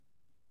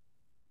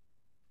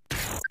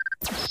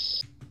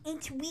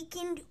It's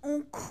Weekend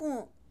on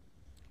Call.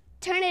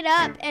 Turn it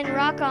up and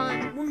rock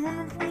on.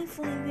 100.5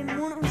 and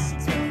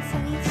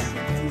 106.5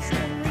 Safety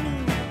Squad Radio.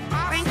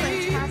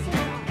 Franklin's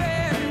Classic.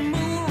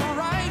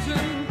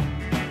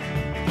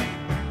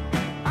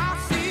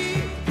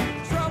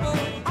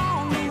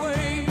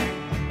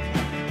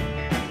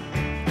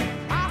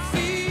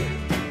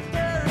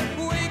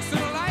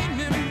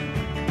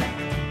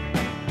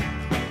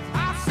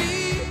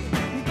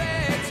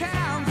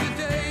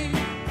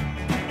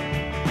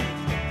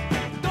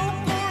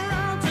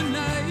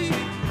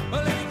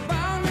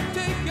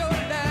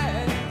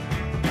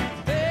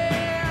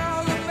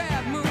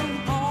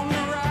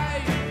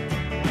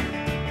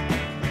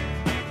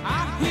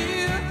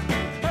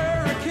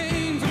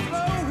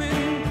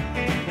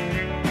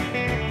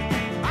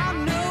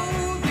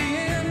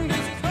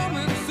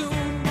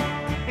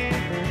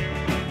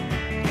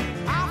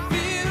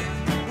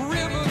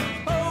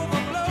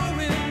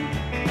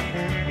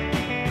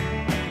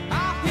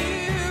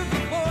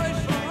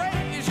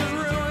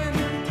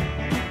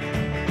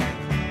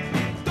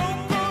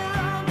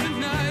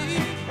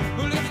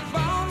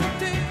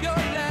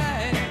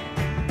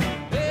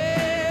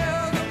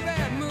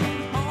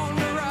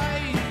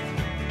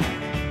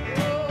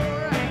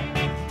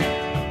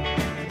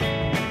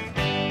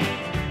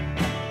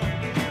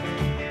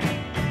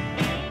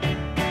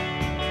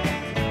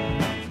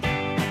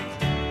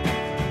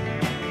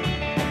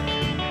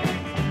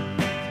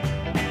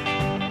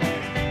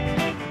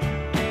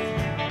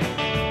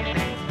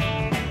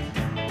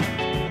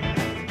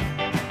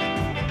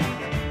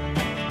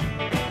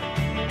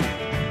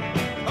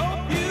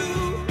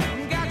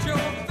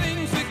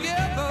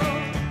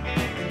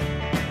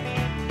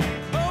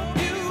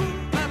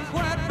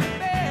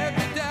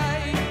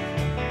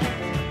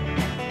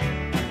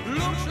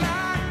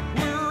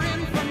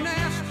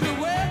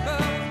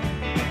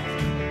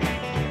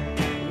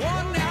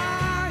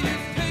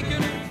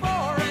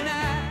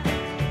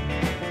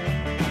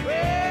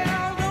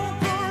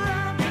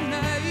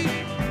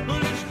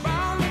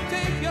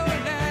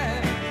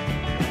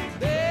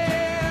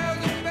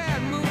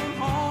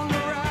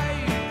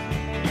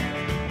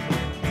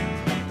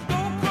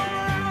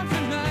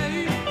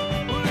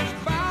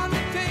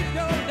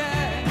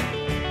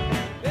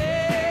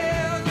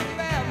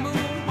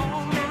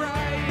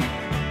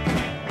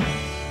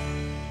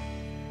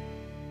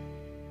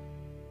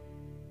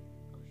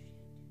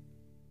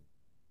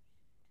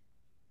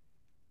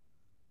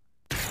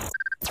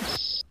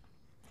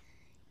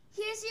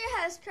 Here's your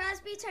host,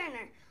 Crosby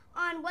Turner,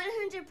 on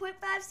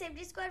 100.5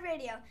 Safety Squad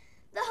Radio,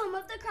 the home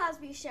of the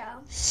Crosby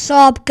Show.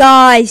 Sup,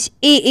 guys?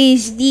 It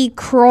is the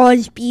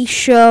Crosby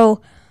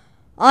Show.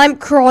 I'm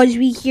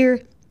Crosby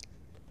here.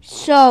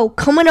 So,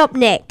 coming up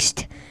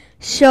next.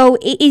 So,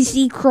 it is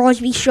the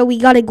Crosby Show. We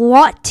got a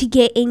lot to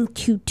get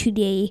into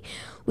today.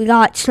 We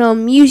got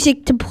some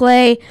music to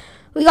play.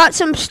 We got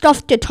some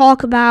stuff to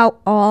talk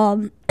about.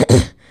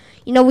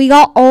 We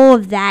got all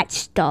of that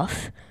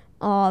stuff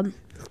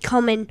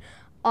coming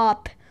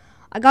up.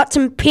 I got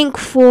some Pink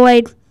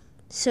Floyd.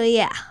 So,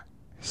 yeah.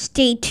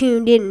 Stay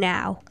tuned in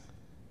now.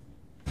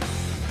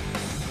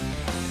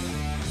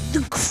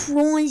 The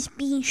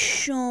Crosby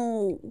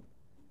Show.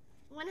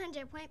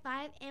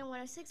 100.5 and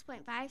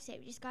 106.5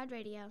 Safety Squad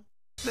Radio.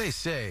 They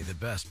say the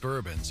best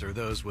bourbons are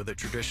those with a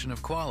tradition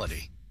of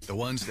quality, the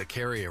ones that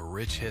carry a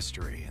rich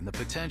history and the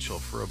potential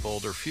for a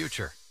bolder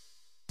future.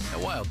 At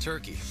Wild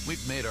Turkey,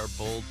 we've made our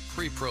bold,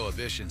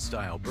 pre-prohibition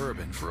style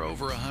bourbon for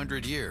over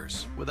 100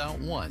 years without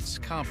once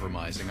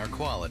compromising our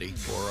quality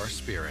or our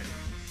spirit.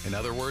 In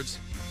other words,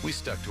 we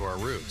stuck to our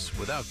roots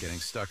without getting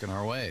stuck in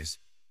our ways.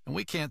 And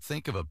we can't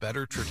think of a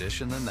better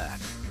tradition than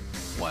that.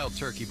 Wild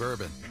Turkey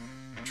Bourbon.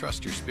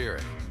 Trust your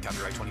spirit.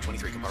 Copyright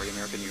 2023, Campari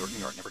America, New York, New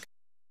York. Never.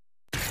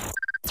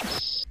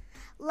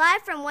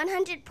 Live from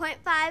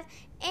 100.5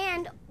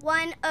 and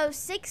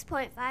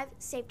 106.5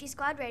 Safety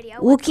Squad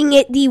Radio. Looking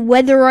at the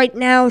weather right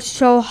now,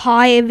 so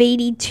high of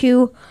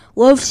 82,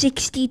 low of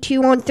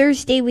 62. On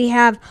Thursday, we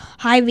have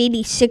high of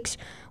 86,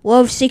 low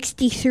of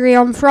 63.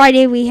 On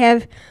Friday, we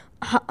have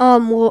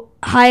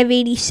high of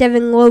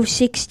 87, low of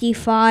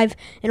 65.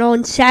 And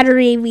on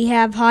Saturday, we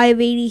have high of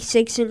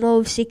 86 and low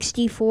of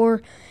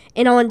 64.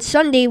 And on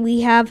Sunday,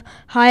 we have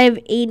high of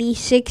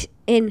 86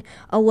 and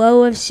a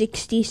low of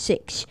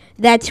 66.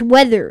 That's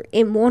weather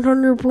in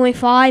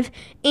 100.5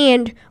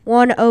 and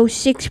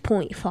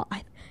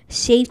 106.5.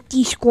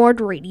 Safety Squad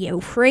Radio,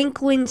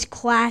 Franklin's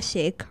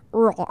Classic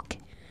Rock.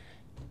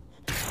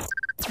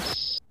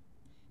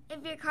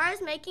 If your car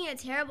is making a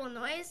terrible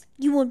noise,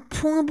 You would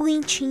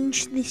probably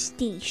change the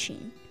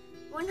station.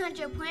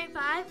 100.5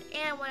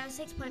 and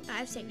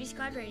 106.5 Safety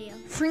Squad Radio.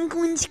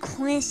 Franklin's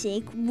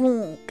Classic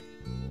Rock.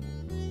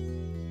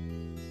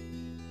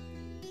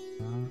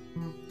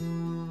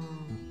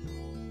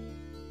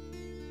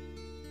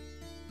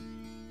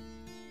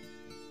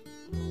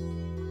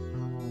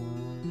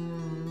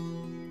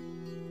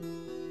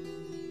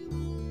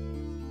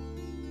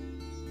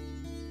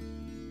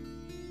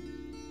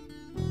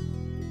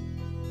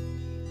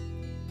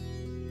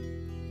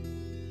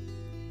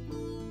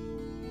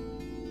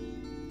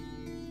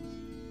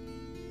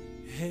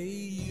 Hey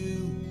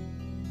you,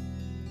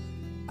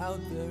 out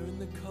there in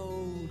the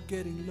cold,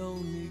 getting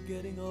lonely,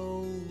 getting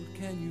old,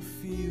 can you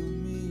feel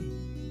me?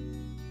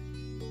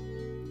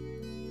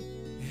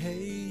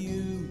 Hey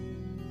you,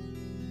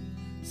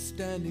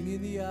 standing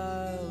in the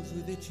aisles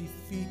with itchy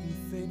feet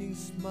and fainting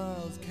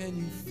smiles, can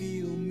you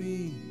feel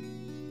me?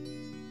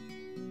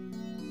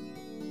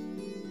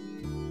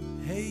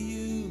 Hey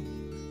you,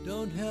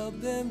 don't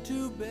help them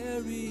to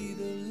bury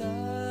the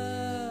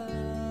light.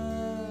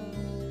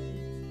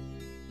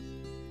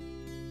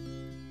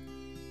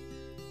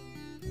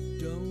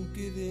 Don't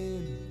give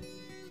in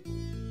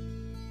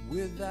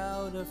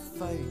without a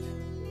fight.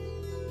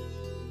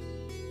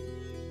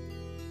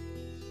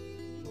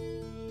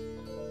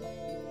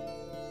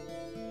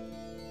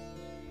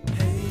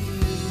 Hey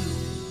you,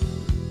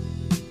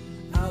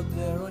 out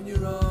there on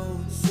your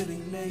own,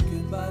 sitting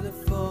naked by the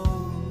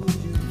phone, would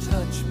you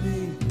touch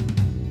me?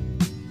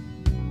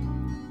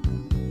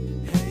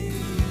 Hey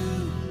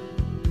you,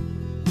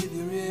 with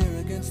your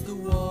ear against the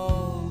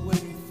wall,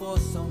 waiting for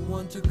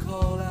someone to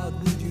call out,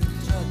 would you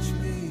touch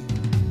me?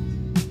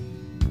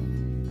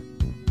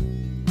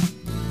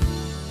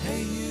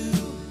 Hey you,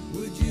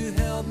 would you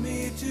help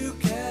me to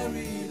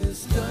carry the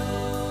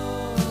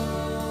stone?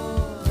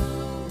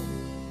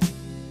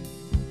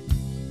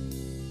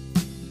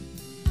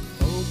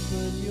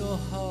 Open your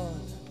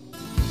heart,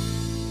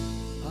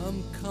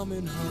 I'm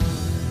coming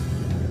home.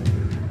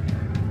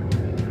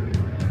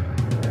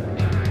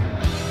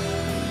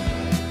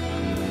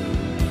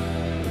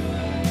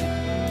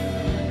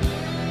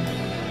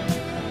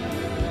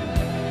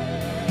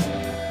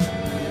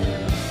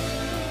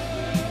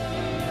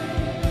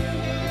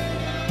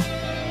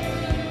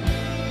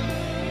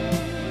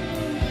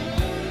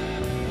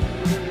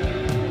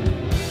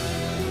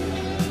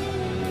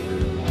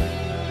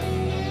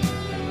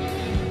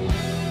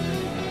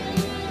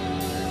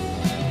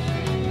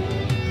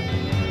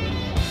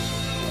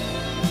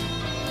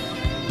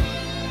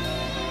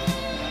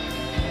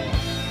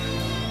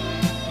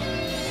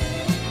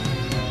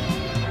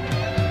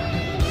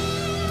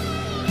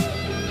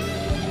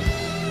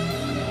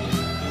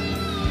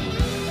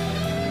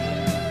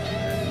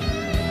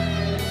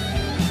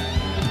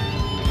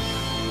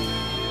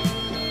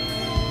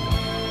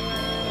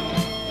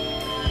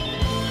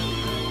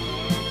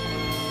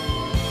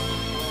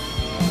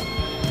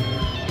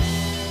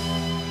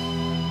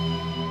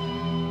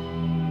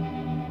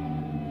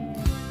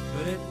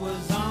 But it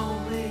was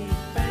only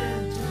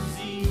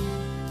fantasy.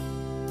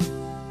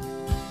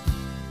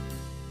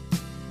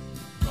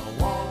 The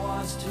wall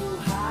was too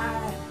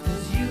high,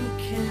 as you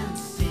can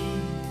see.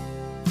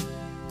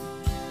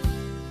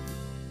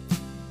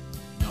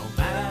 No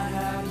matter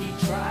how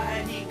he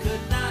tried, he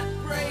could not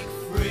break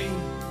free.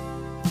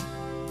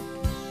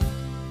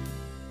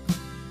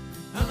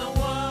 And the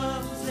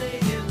ones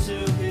ate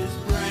into his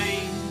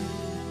brain.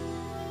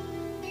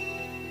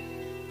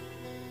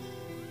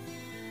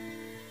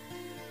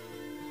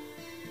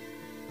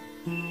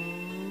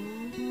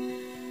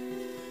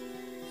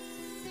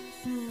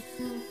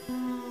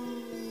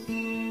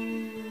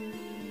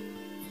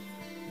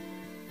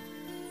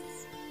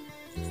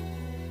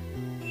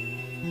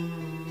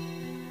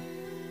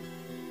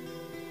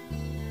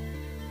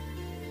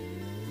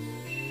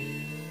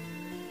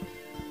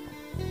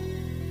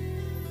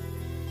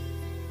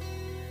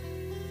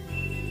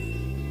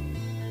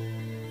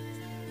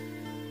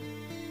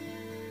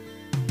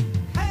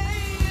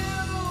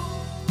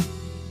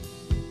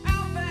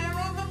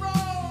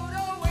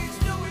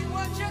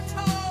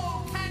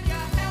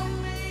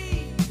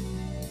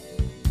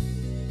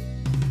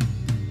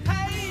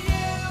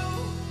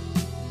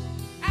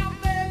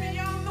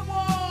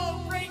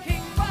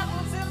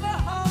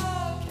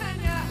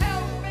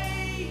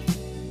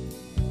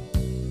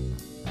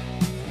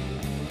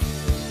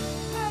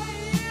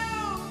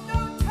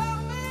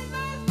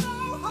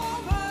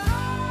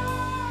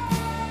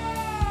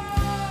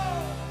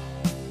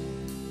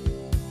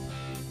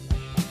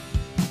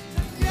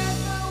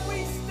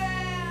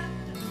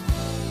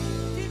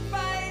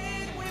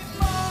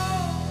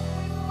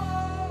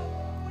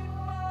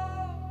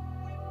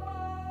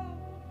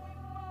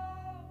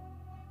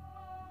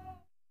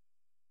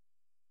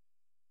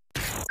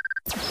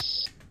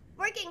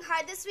 Working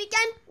hard this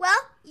weekend? Well,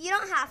 you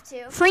don't have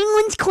to.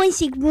 Franklin's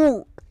Classic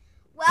Rock.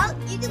 Well,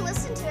 you can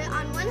listen to it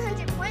on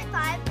 100.5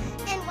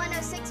 and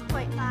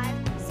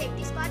 106.5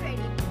 Safety Squad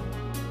Radio.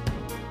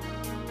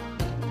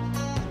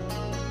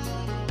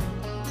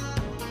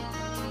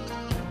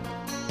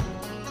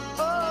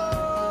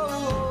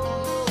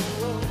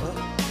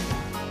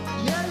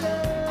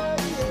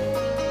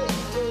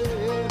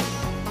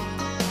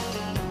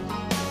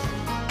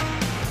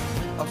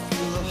 I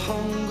feel a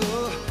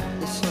hunger,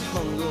 it's a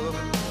hunger,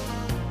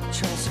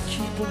 tries to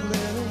keep a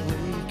man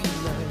awake at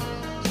night.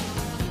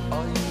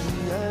 Are you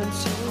the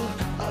answer?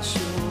 I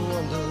sure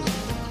wonder.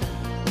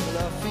 When I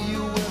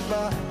feel with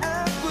my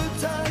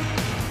appetite.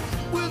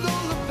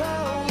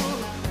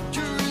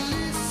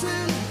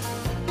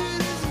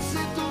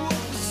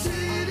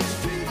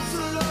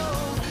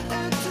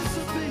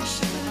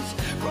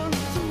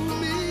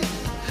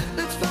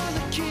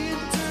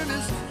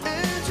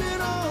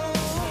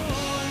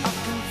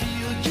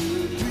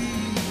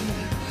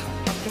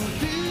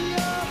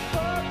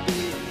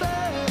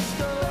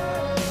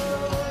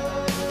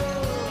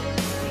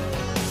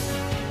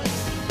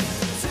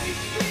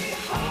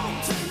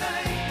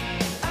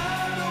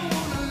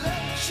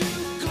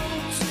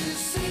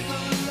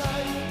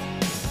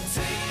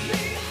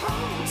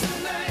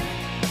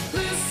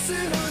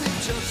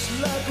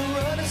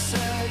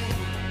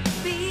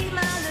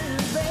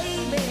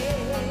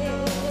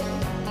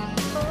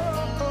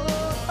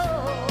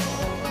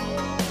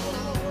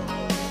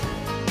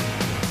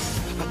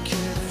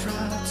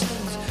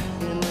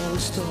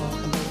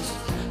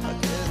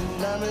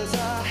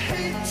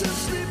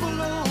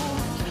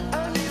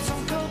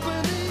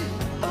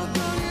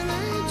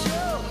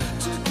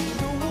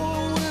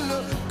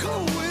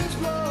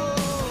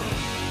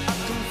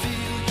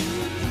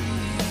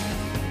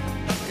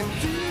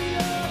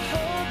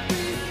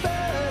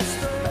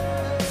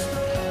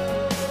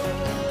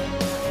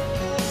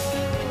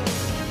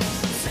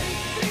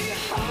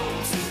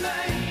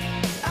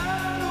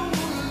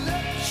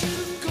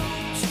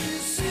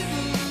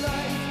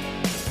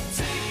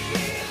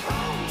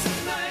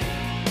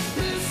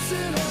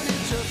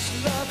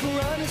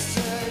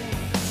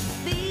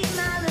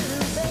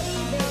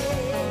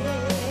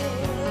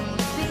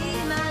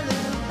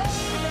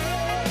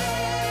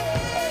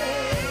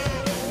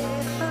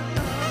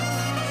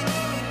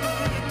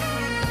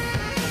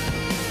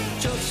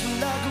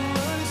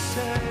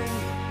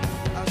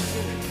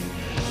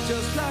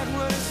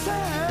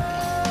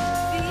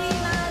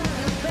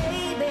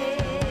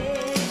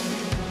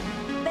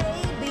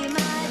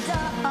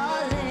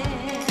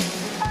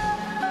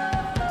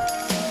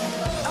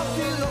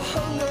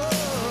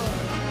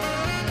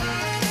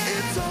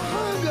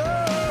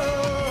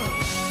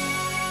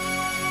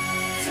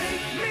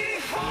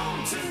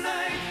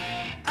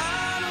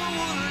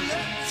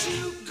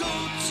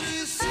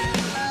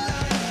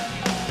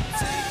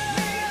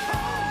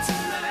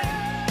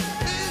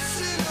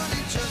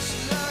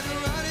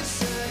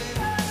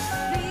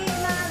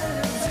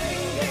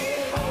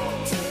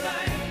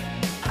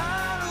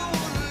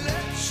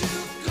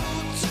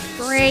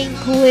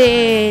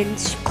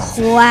 Franklin's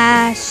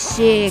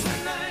classic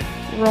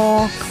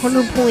rock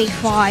 100.5,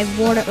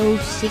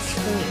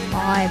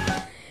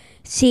 106.5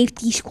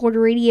 Safety Squad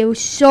Radio.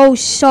 So,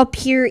 sup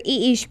here, it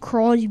is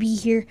Crosby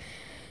here.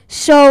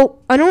 So,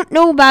 I don't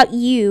know about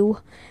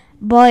you,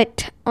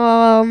 but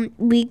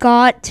we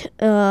got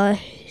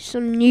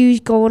some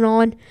news going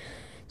on.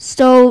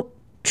 So,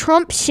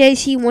 Trump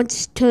says he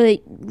wants to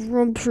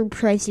run for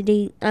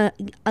president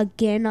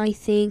again, I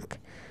think.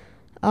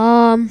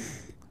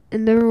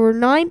 And there were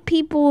 9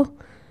 people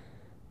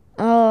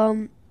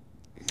in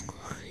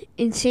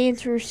San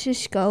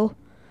Francisco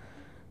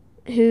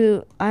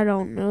who, I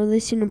don't know,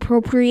 this is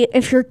inappropriate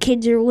if your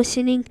kids are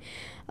listening.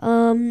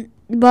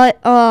 But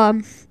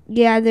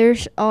yeah,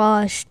 there's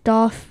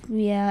stuff.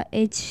 Yeah,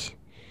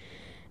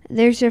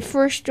 there's a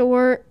first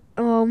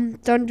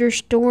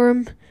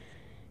thunderstorm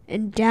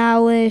in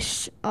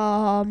Dallas.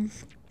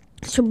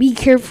 So be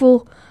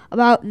careful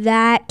about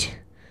that.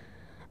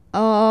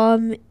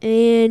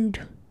 And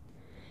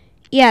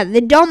yeah,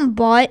 the dumb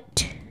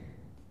butt.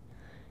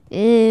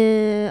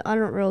 I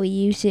don't really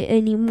use it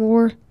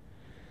anymore.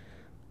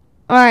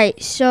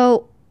 Alright,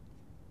 so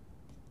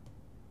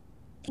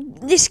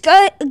this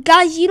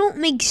guys, you don't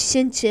make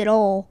sense at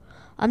all.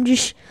 I'm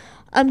just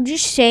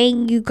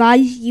saying, you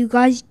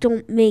guys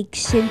don't make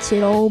sense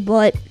at all,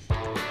 but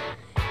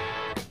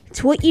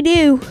it's what you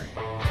do.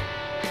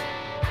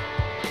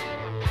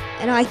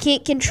 And I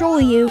can't control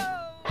you.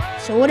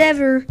 So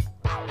whatever.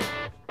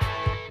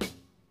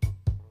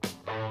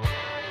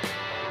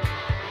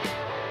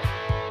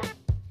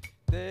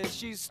 There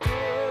she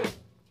stood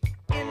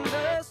in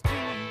the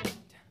street,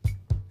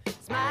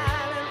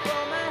 smiling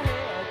from her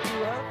head to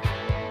her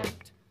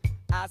feet.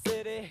 I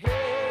said,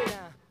 hey,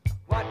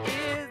 what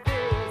is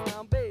this?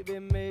 Now, baby,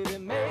 maybe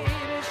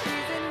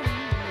she's in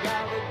need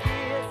of a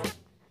kiss.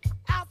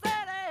 I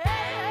said,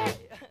 hey,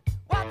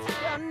 what's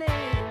your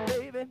name,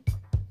 baby?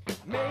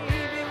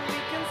 Maybe we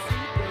can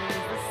see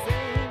things the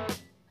same.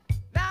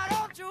 Now,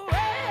 don't you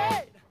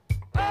wait,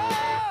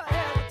 oh,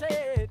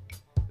 hesitate.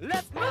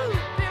 Let's move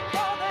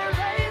before they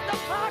raise the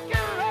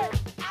parking rate.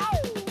 Ow!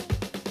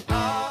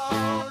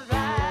 All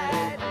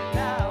right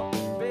now,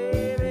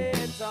 baby,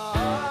 it's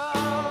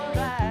all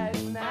right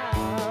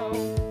now.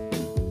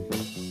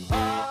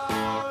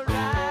 All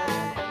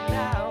right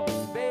now,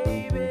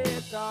 baby,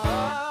 it's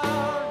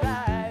all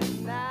right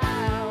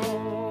now.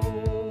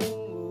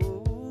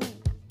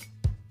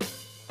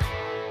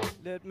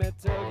 Let me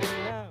tell you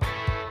now.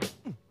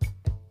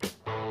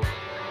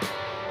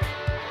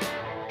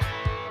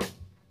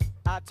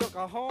 I took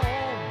her home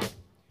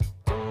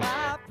to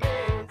my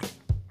place,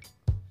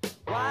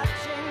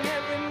 watching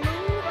every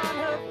move on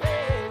her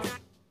face.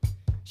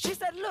 She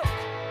said, look,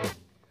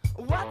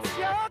 what's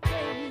your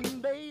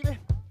game, baby?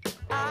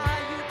 Are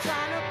you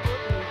trying to put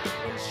me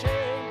in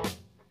shame?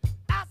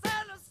 I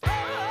said,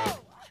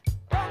 slow,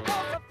 don't go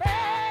so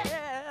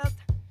fast.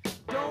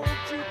 Don't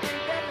you think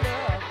that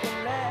love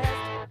can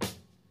last?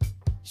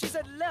 She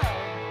said,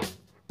 love,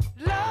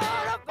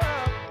 Lord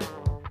above.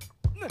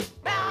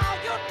 Now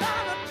you're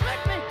trying to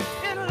trick me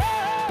in love.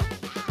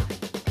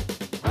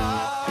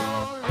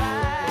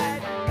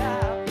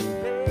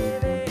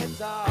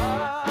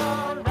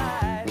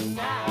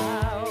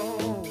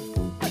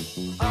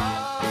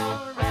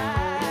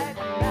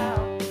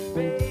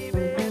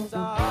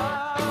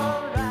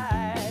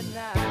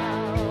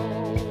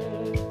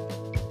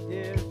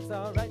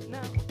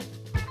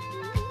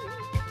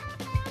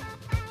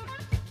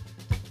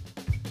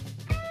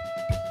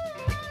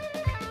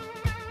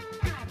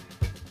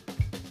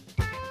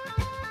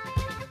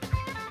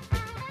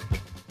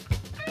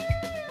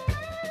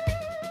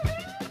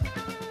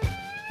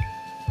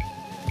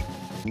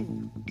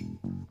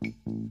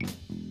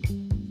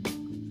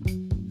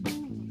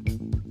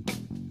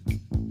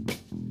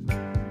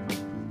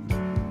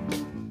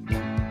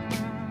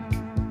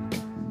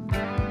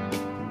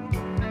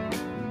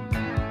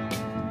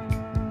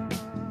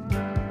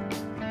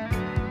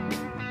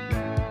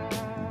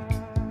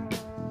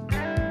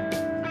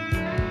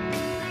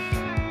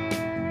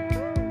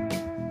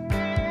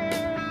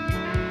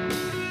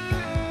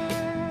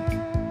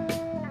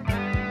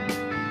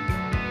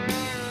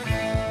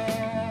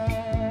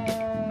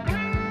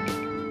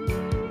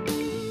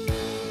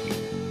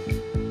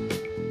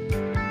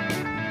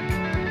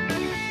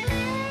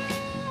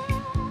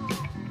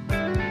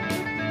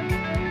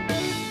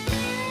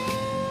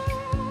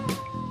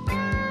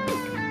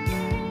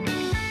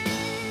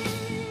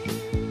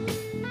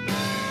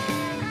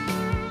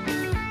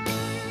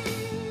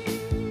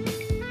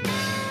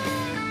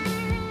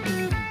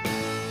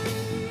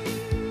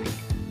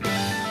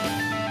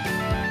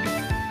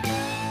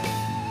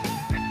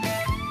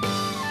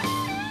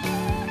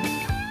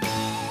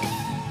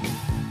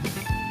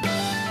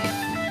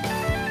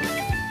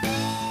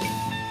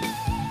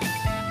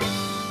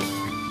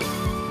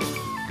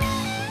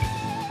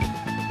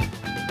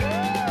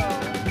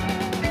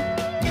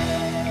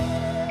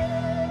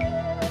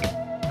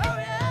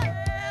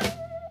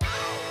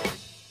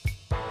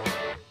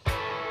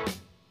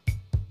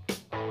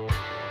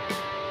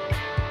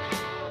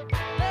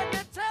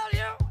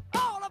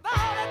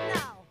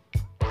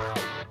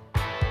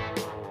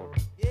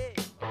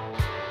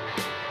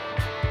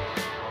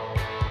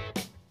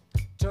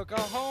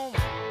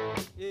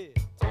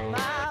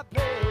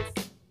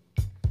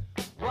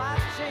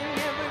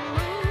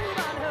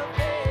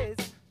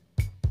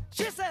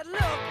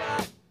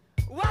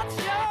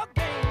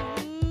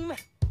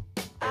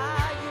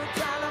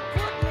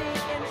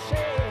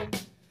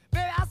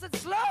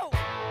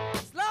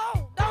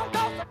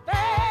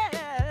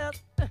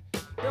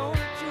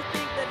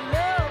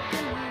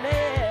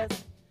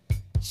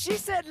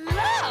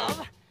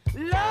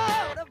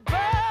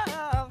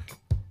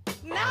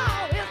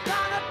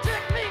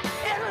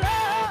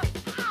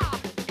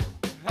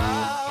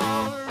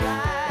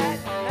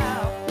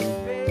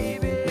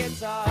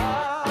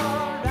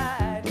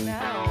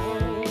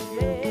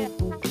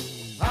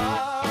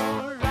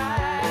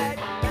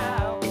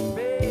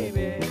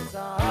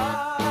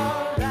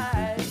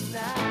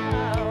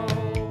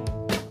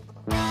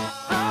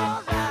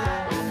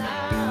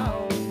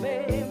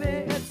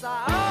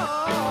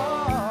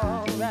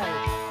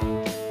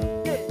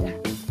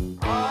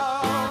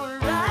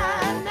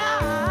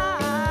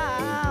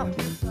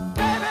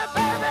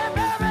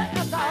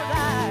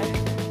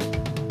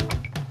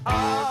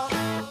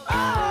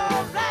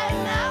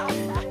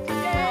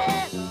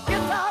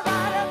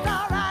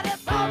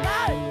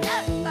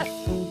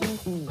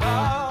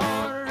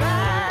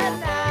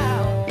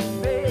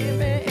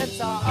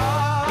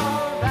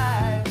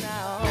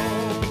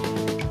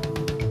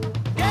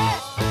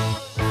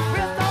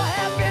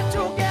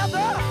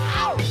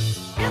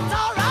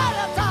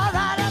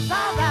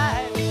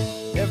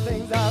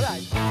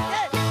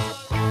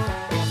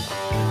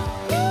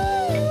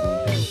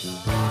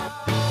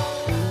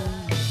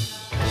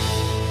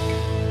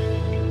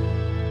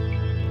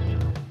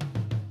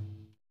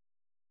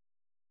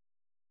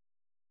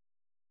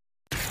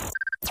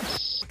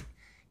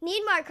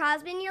 Need more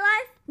Crosby in your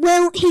life?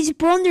 Well, his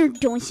brother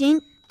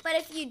doesn't. But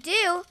if you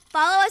do,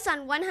 follow us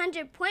on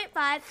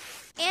 100.5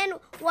 and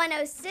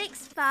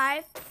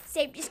 106.5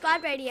 Safety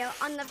Squad Radio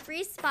on the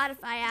free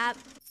Spotify app.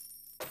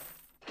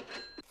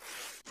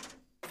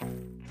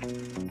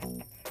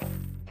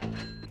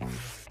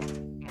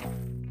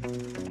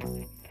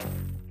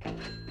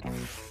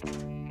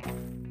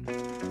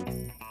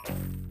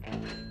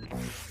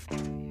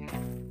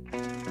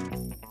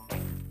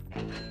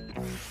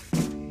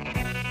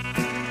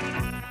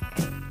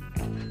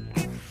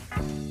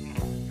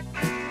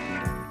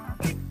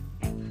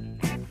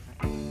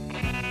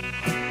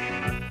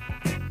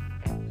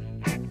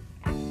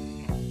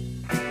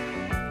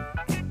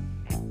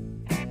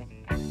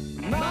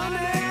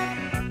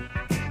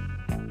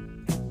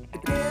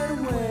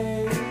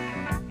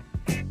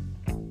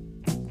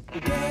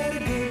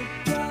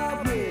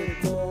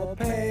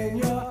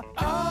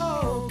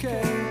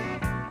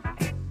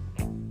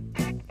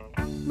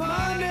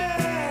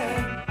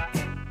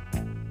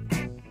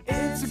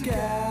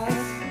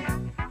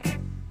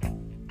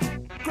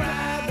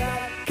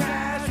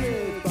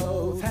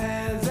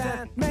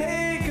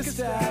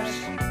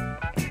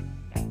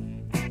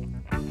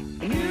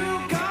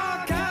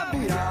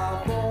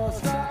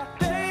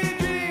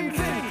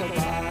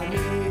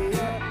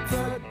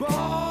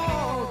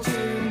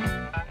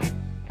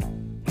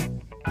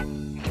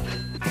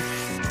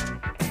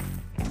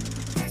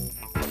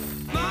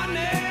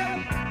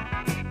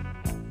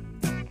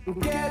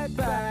 Get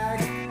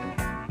back.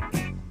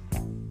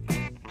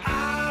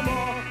 I'm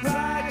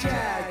alright,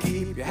 Jack.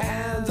 Keep your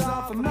hands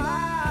off of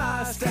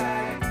my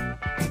stack.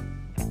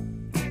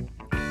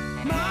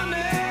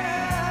 Money,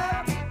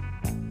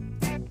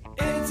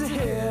 it's a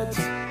hit.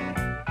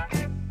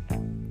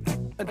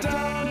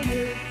 Don't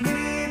get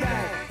me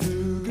back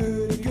to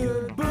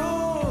good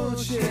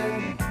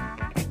bullshit.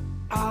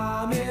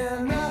 I'm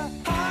in the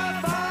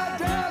high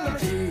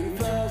fidelity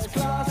first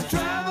class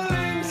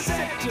traveling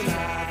section.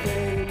 I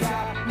think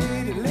I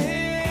need a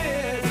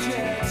lift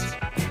jet.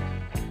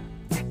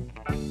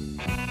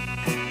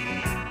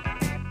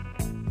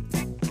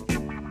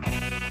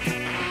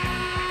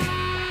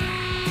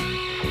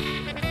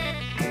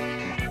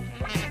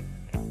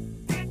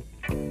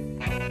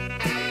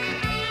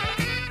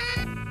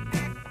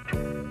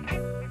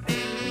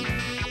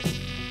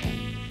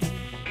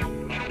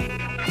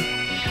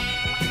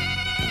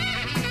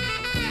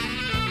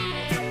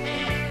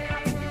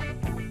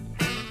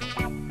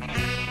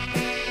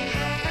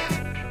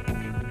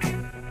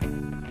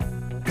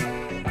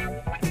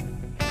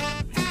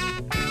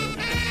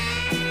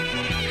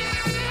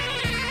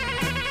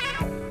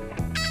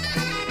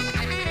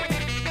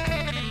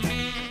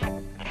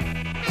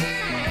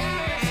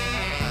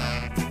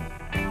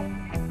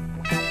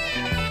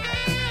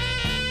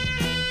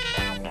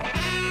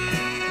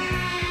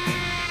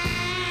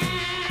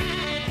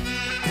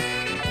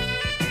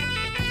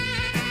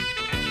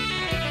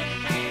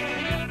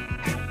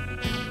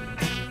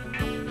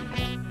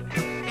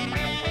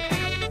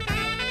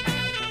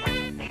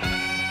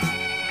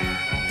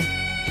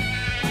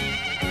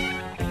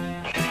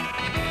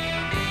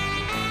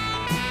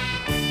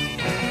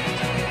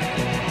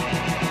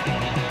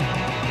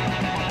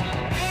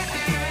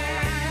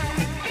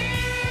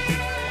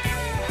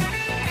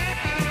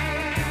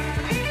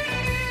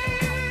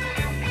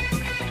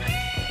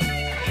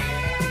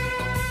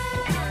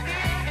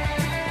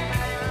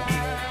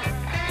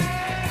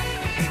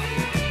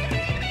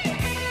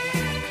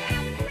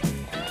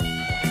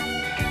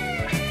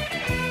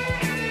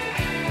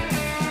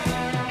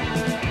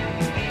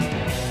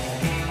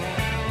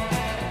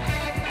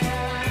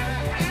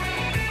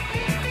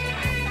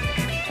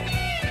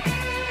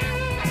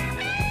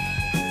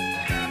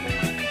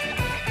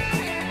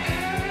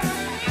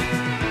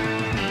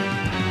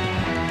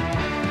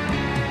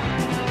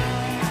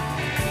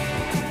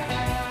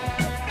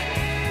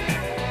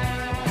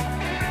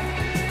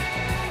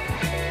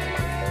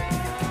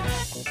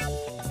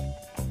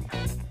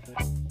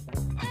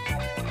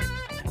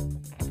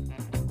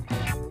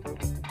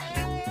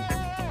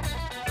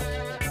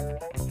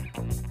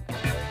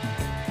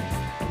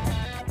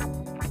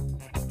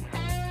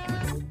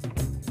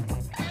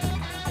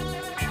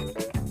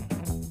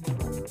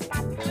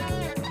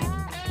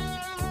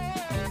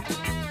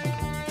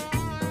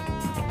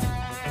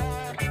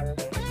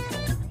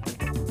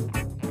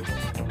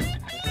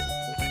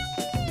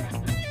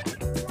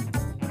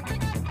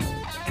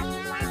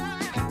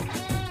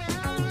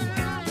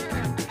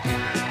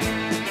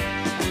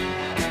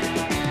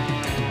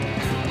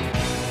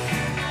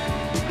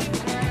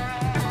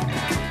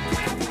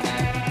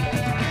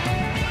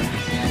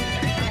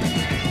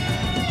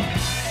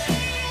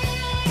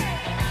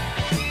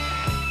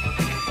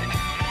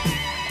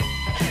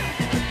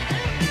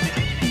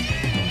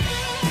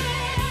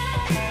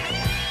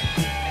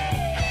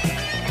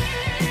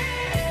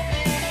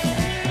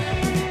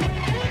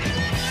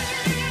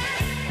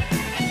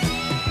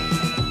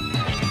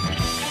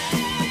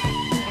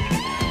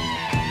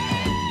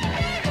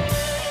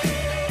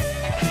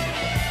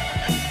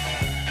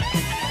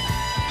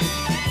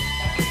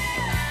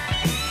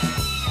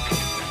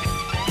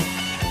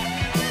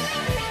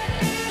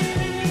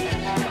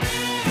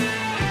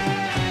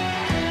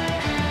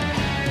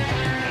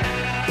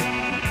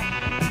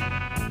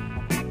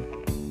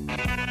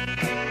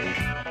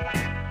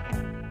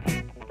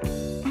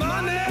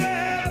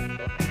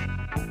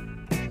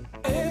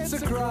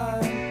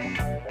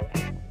 crime.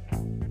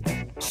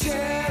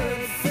 Share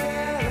it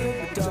fairly,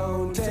 but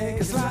don't take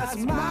a slice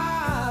of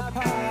my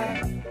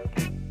pie.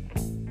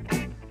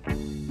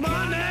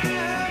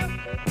 Money,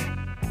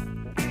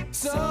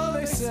 so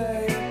they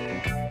say,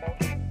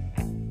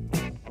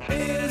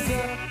 is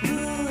the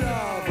root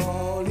of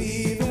all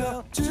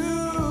evil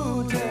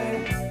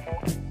today.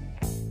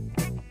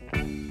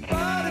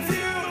 But if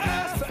you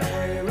ask for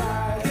a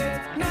rise,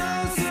 it's no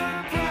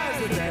surprise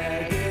that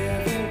they're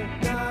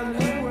giving none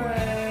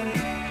away,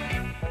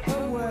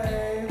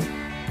 away,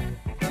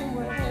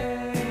 away,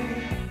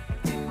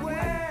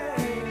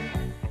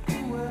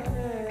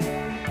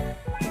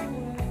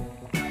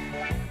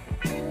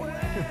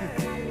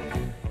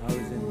 I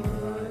was in the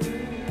right.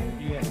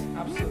 Yes,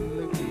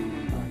 absolutely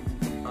right.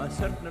 I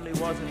certainly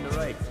was in the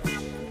right.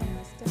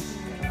 I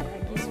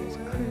guess he was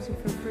cruising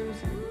for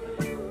bruising.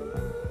 I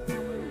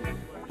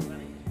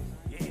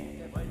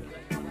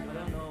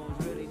don't know, I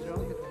was really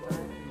drunk at the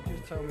time. You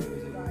just told me it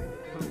was in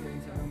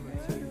codeine to number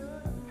 2.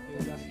 He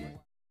was asking.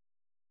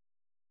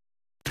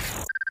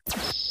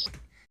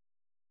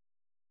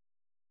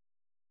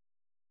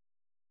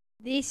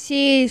 This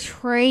is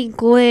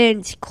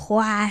Franklin's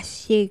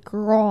classic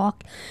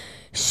rock.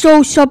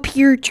 So sup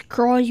here to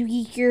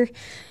Crosby here.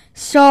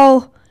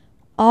 So,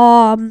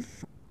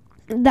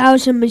 that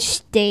was a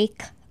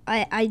mistake.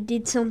 I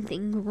did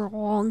something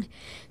wrong.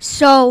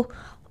 So,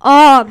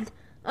 I'm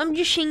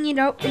just hanging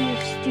out in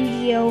the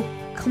studio.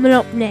 Coming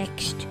up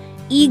next,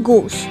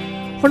 Eagles,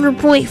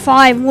 100.5,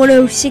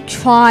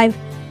 106.5,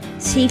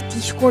 Safety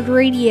Squad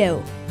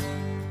Radio.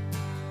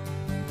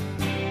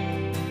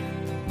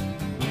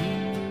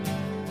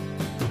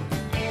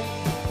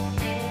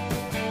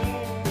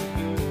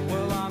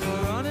 Well, I'm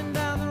running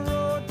down the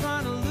road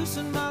trying to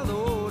loosen my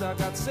load. I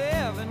got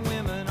 7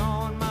 women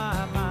on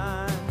my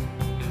mind.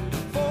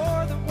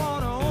 4 that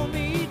wanna own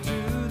me,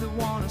 2 that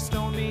wanna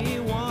stone me,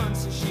 1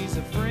 says she's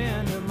a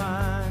friend of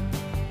mine.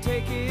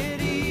 Take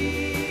it easy,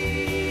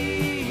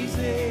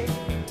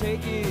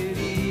 take it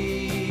easy.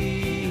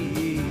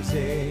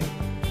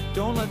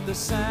 Don't let the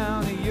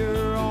sound of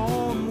your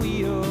own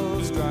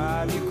wheels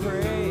drive you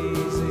crazy.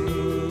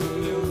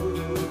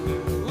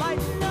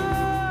 Lighten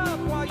up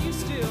while you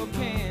still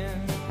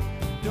can.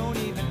 Don't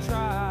even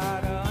try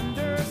to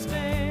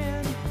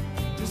understand.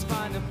 Just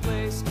find a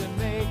place to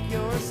make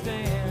your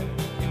stand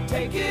and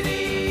take it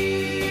easy.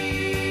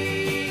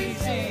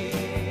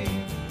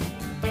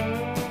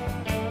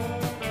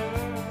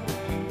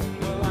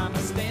 Well, I'm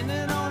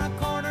standing on a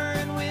corner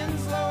in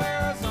Winslow,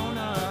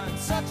 Arizona, and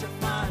such a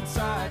fine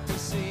sight to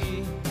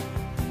see.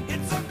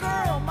 It's a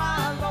girl,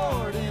 my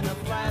lord, in a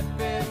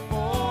flatbed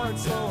Ford,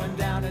 slowing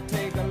down to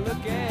take a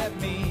look at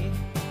me.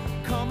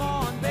 Come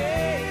on,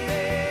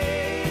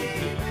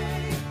 baby,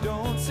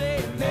 don't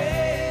say maybe.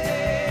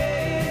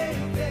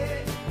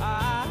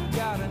 I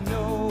gotta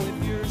know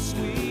if your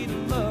sweet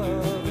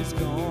love is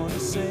gonna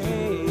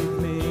save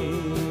me.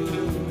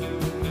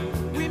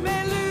 We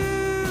may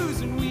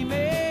lose and we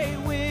may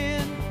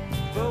win,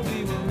 but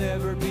we will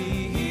never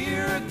be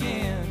here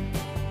again.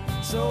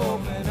 So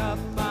open up,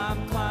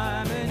 I'm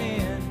climbing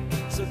in.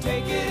 So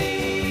take it easy.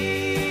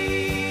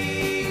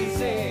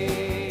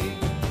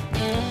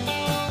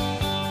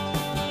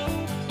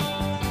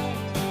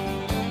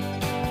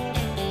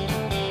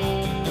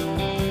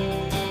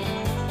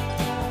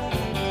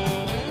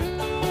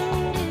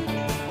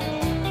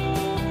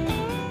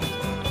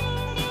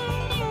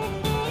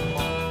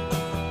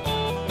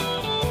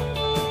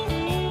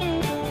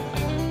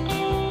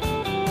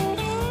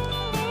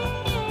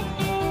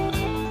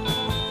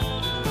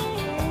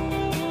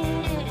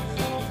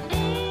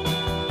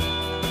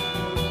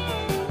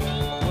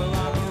 Well,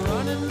 I'm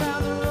running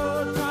down the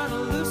road trying to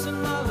loosen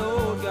my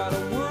load. Got a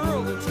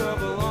world of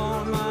trouble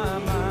on my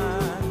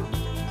mind.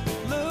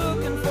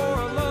 Looking for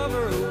a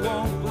lover who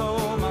won't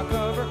blow my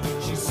cover.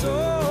 She's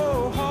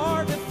so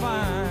hard to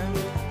find.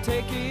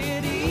 Take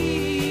it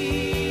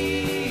easy,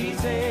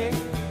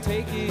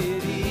 take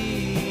it easy.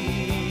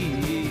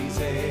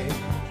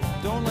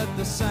 Don't let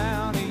the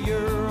sound of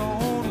your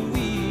own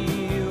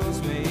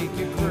wheels make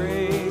you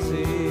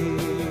crazy.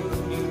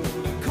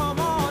 Come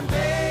on,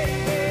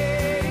 baby,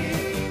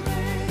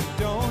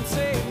 don't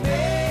say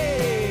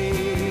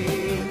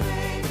maybe.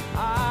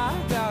 I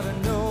gotta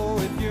know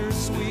if your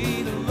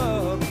sweet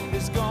love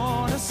is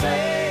gonna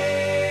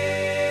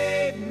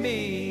save me.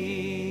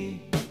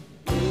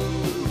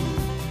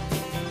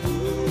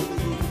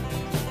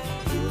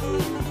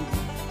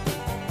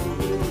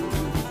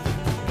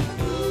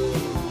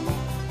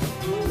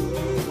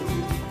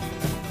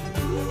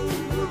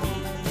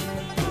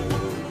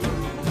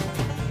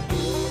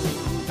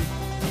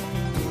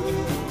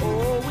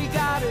 Oh, we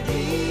got it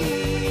easy.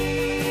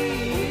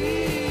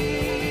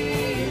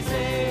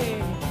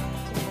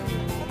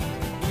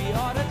 We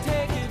ought to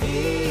take it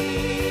easy.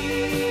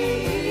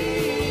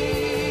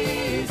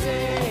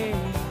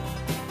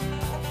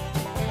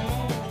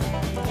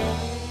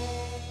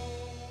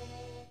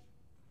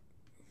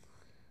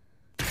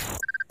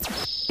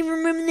 You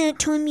remember that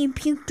time you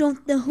puked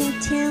off the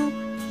hotel?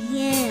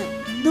 Yeah,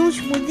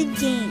 those were the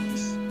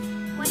days.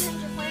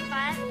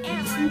 100.5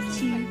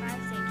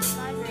 106.5 Safety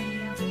Squad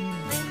Radio,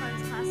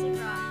 Lincoln's Classic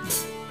Rock.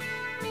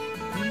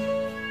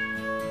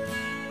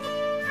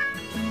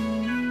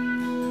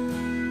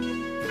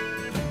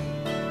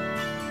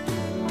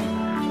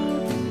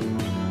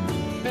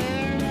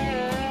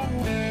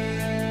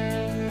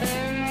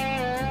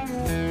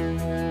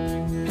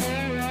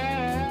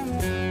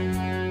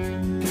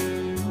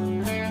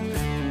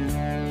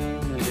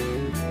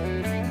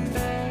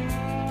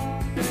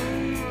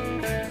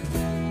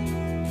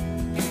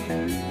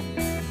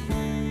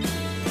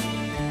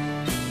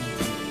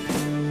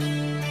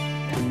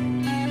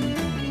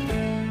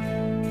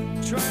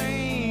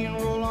 Train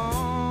roll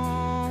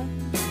on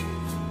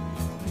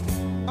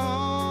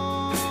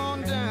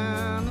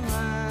down the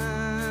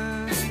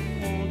line.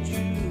 Won't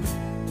you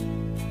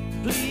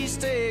please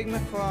take me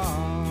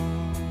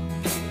far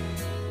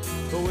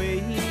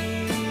away?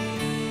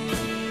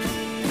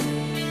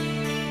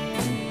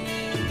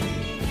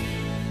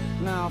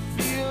 Now I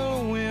feel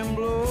the wind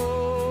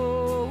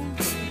blow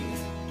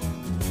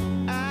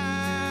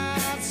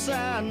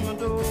outside my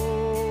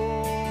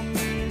door.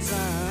 Means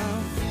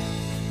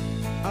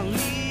I'm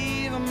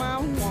leaving my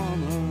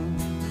woman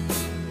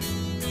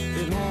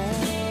at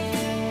home.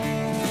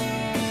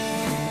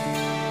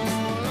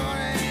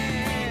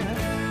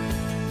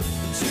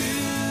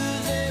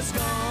 Tuesday's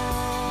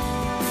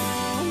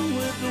gone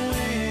with the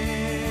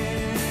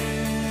wind.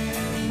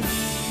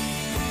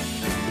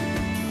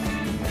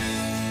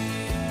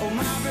 Oh,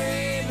 my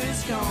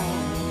baby's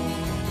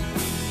gone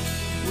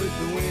with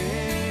the wind.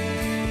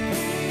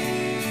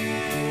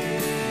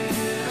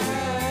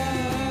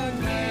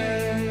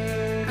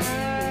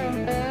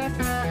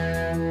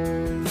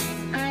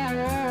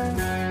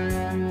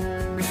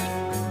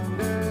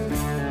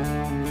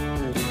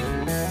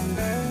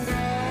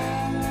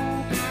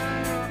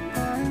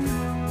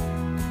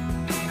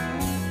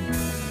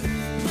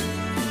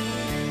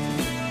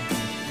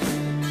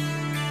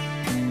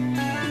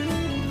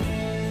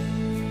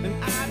 And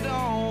I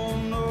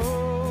don't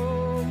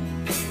know,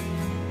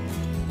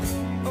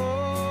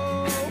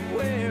 oh,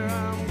 where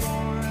I'm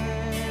going.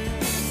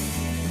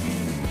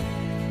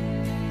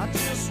 I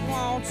just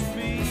want to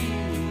be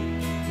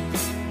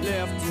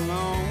left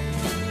alone.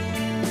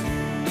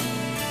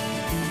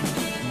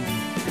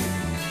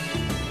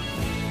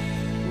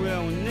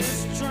 Well, when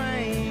this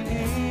train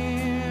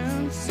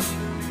ends,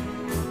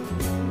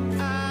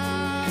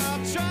 I'll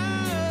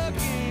try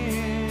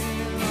again.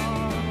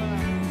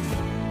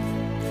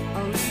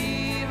 I'm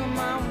leaving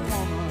my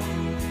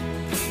woman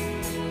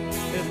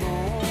at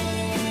home.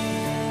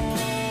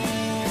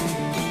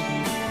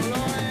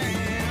 Lord,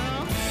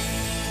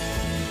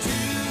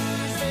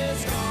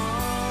 Tuesday's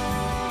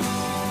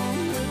gone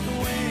with the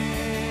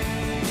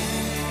wind.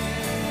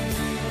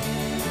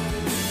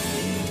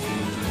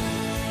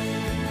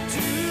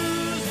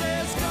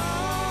 Tuesday's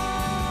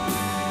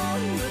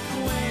gone with the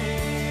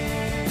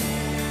wind.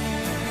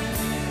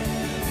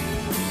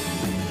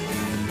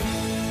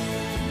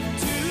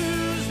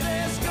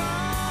 Tuesday's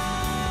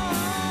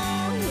gone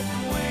with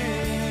the wind.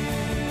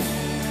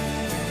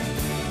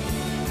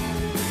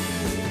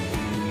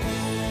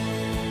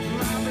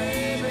 My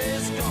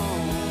baby's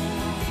gone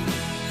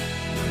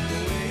with the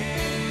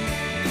wind.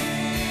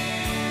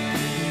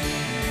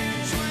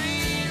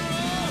 Train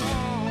roll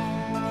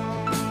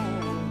on.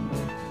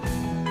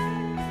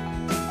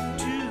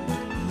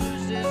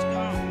 Tuesday's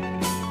gone.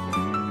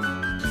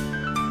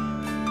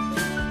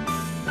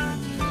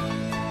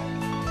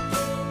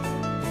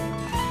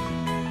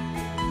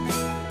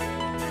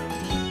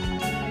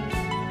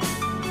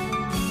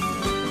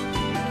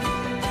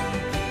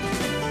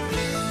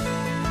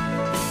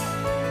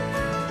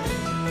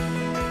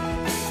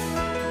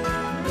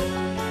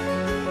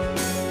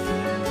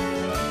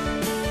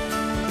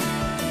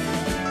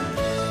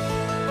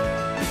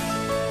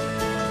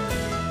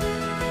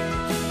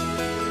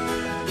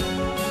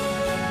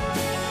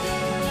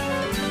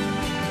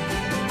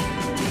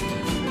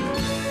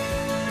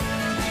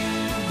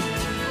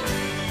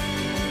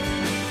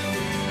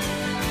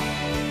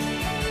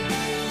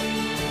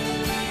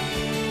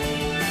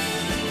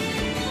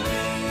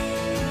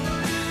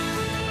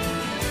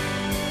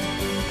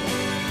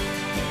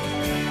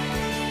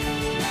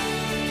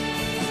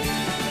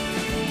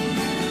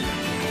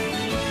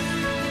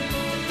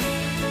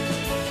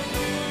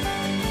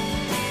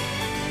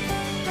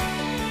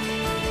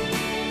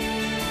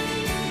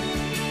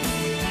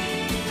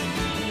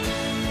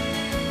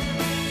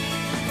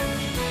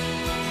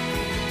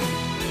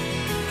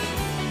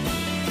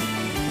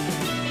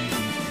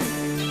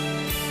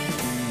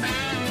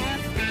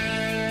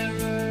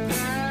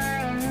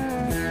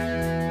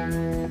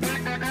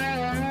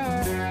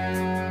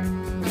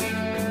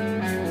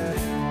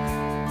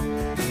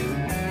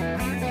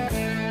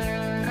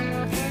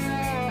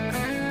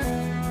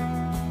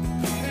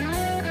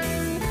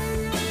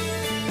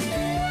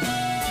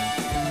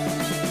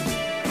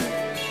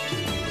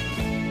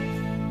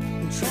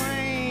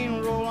 Train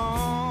roll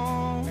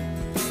on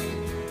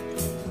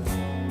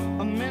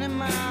a many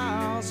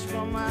miles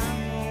from my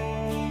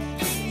home.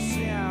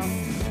 See,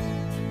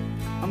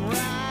 I'm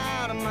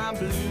riding my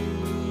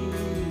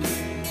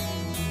blues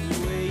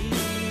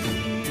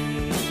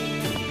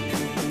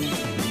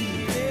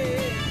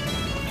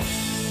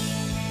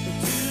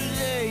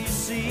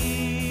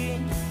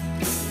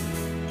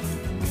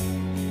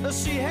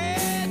she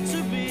had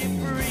to be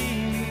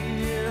free,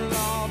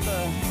 Lord,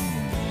 but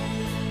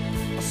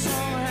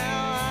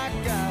somehow I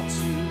got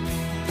to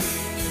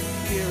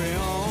carry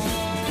on.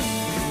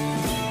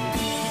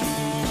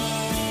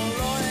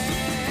 Lord,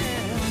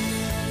 and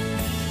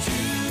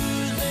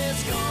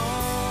Tuesday's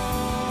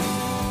gone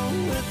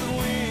with the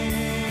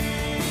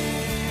wind.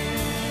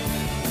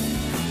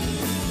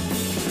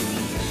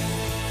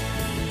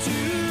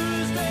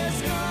 Tuesday's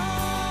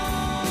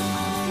gone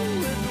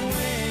with the wind.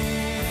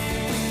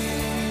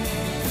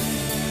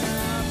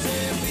 I'll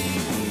tell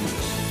people,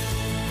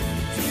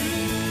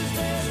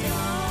 Tuesday's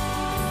gone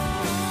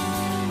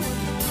with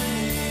the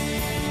wind.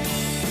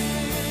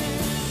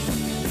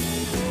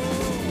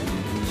 Oh,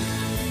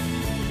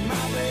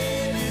 my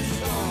baby's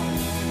gone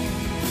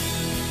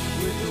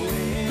with the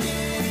wind.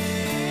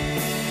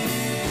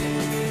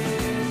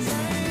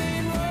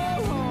 Train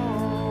roll on.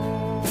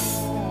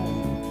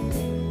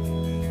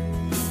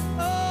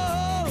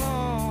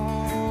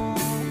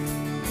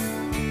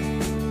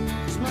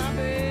 My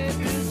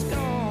baby's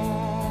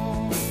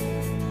gone.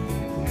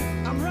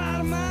 I'm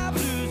riding my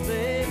blues,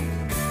 babe.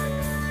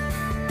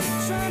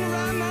 Trying to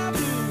ride my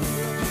blues.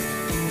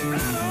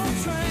 Ride on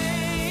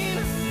train.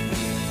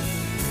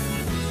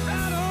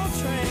 Ride on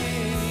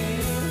train.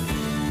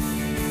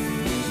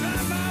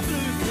 Ride my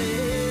blues,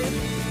 babe.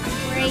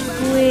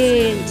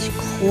 Franklin's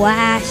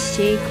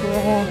classic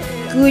rock.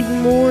 Good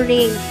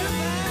morning.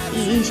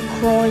 It is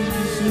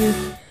Crosby here.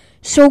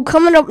 So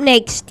coming up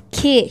next,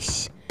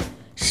 Kiss.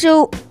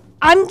 So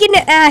I'm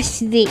gonna ask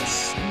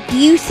this: do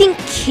you think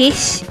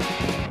Kiss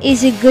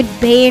is a good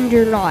band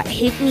or not?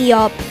 Hit me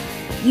up.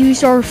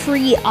 Use our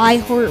free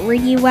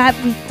iHeartRadio app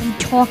with the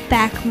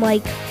talkback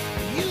mic,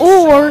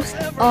 or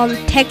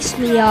text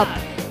me up.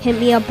 Hit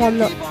me up on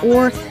the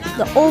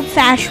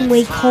old-fashioned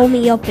way. Call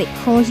me up at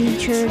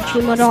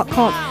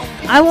crosbyturner@gmail.com.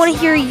 I want to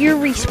hear your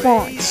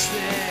response.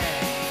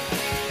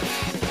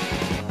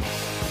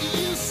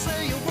 You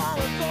say you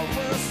wanna go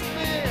for a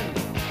spin.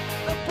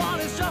 The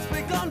party's just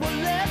begun,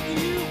 we'll let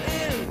you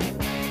in.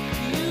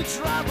 You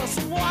drive us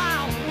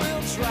wild,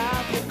 we'll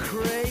drive you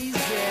crazy.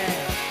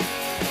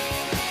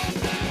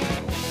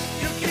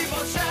 You keep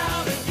on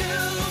shouting, you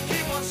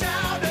keep on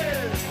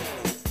shouting.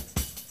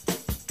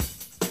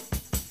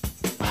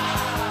 I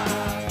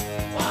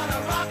wanna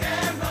rock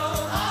and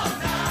roll all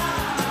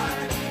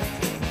night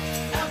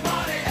and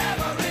party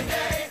every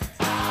day.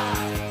 I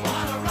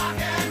wanna rock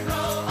and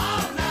roll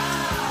all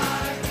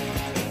night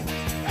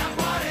and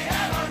party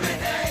every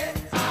day.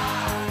 I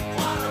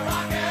wanna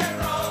rock and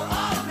roll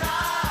all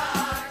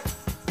night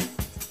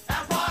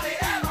and party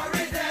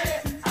every day.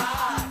 I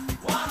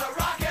wanna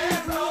rock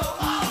and roll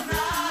all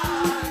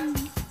night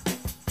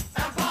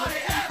and party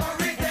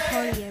every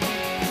day.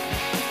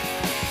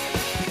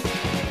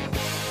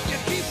 You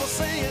keep on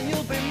saying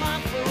you'll be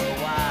mine for a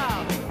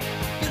while.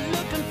 You're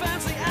looking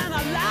fancy and I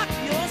like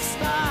your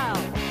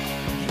style.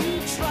 You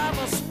drive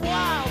us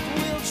wild,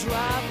 we'll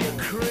drive you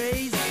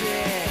crazy.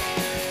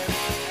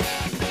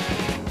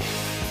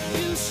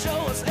 You show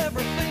us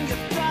everything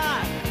you've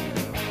got.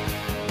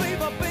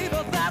 Baby, baby,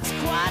 that's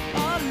quite a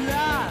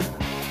lot.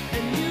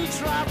 And you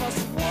drive us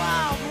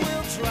wild,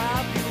 we'll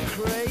drive you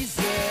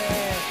crazy.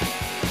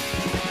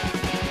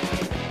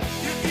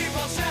 You keep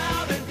on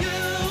shouting, you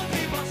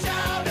keep on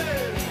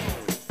shouting.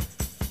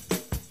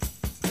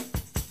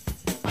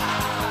 I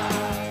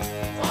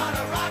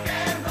wanna rock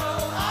and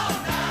roll all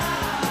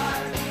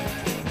night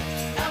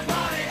and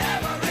party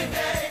every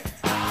day.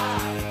 I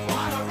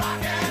wanna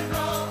rock and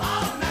roll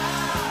all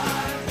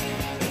night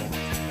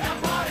and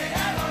party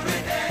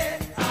every day.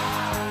 I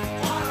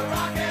wanna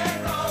rock and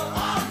roll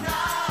all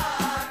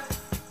night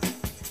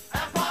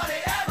and party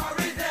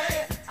every day.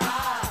 I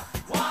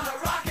wanna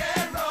rock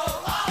and roll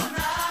all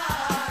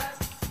night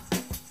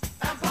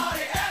and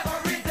party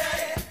every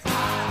day.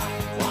 I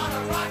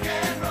wanna rock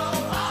and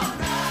roll all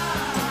night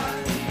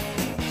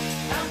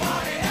and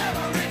party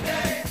every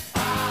day.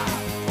 I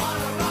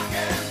wanna rock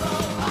and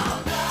roll all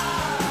night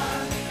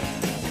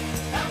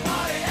and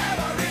party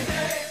every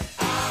day.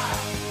 I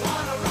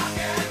wanna rock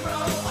and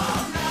roll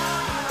all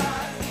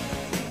night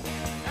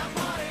and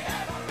party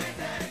every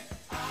day.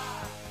 I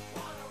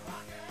wanna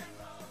rock and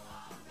roll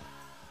all night.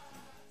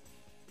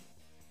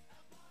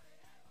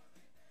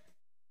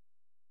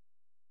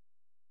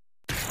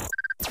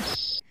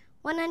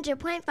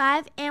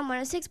 100.5 and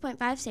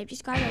 106.5 Safety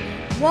Squad Radio.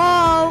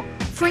 Whoa,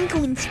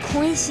 Franklin's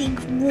classic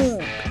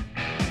rock.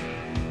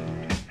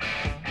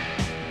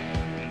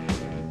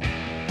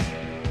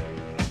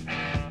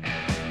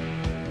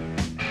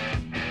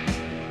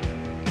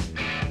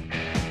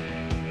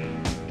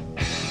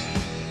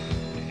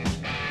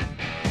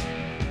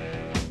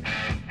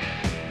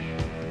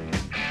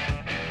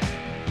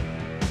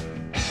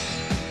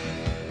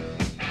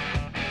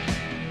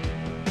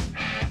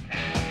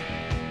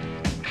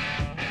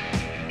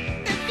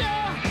 If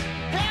you're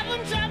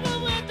having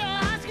trouble with the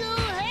high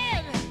school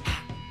head,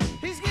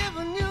 he's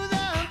giving you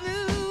the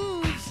blues.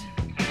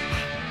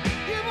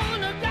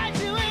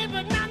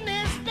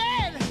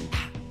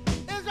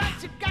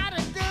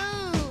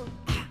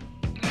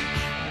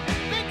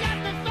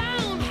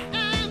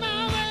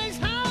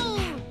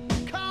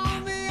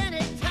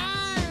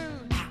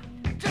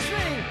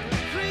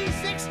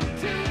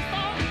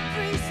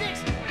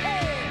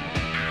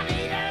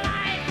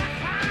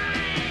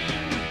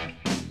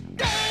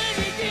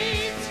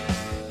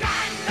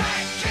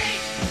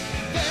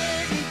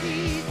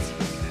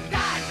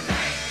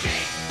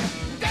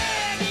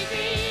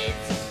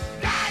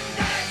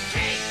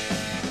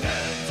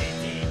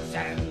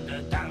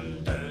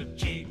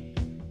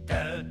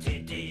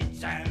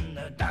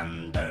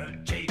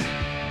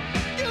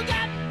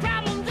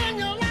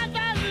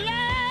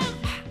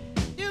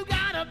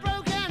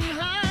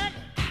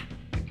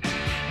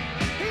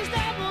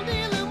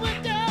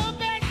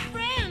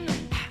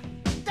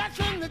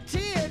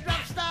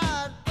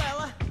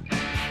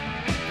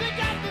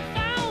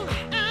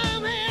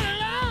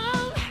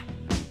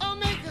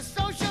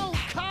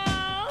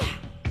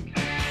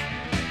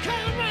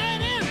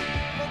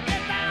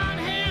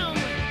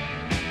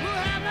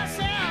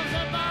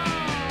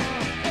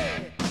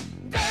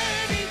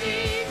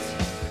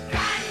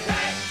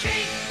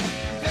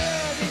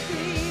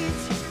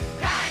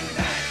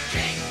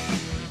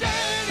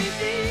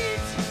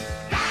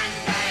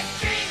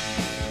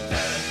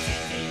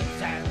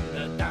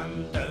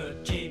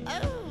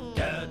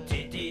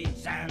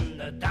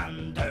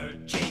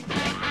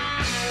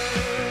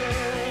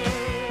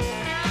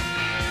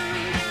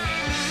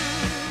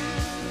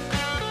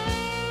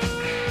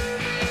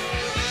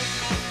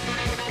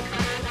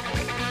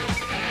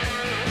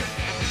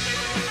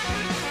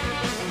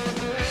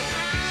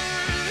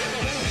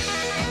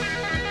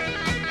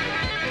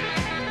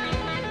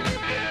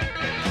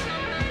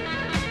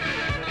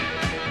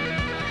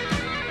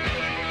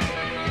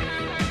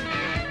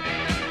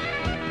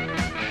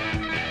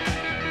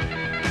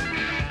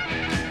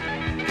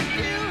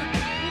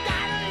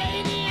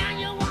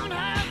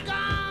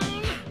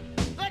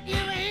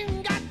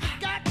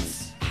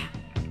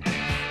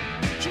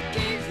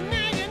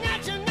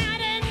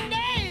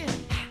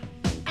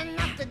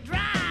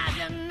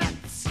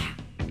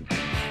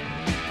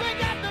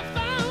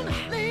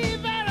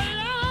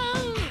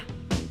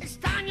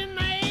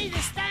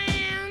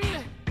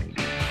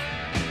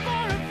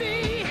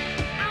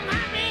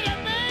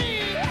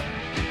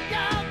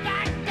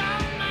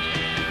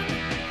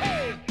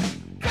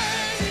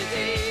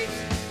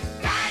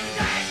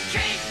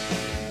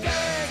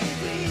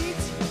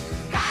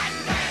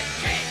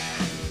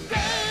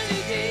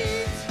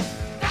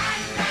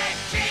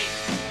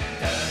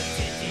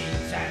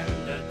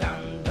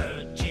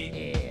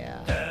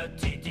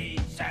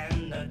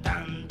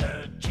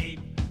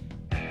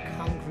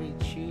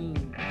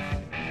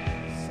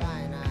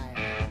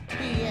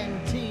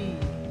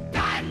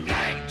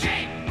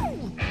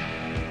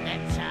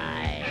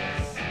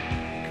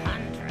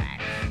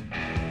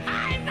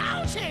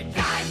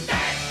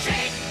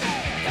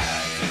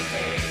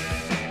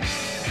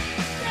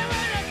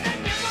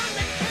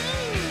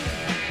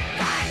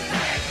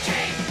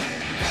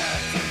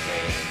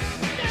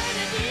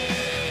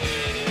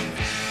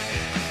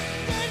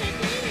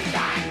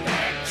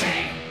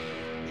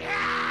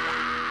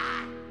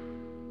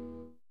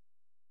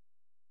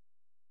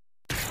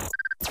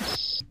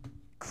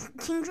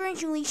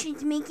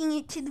 Congratulations, making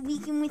it to the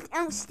weekend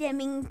without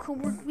stabbing a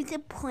coworker with a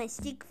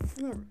plastic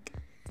fork.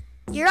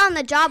 You're on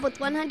the job with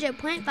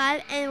 100.5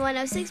 and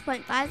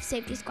 106.5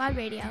 Safety Squad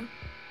Radio.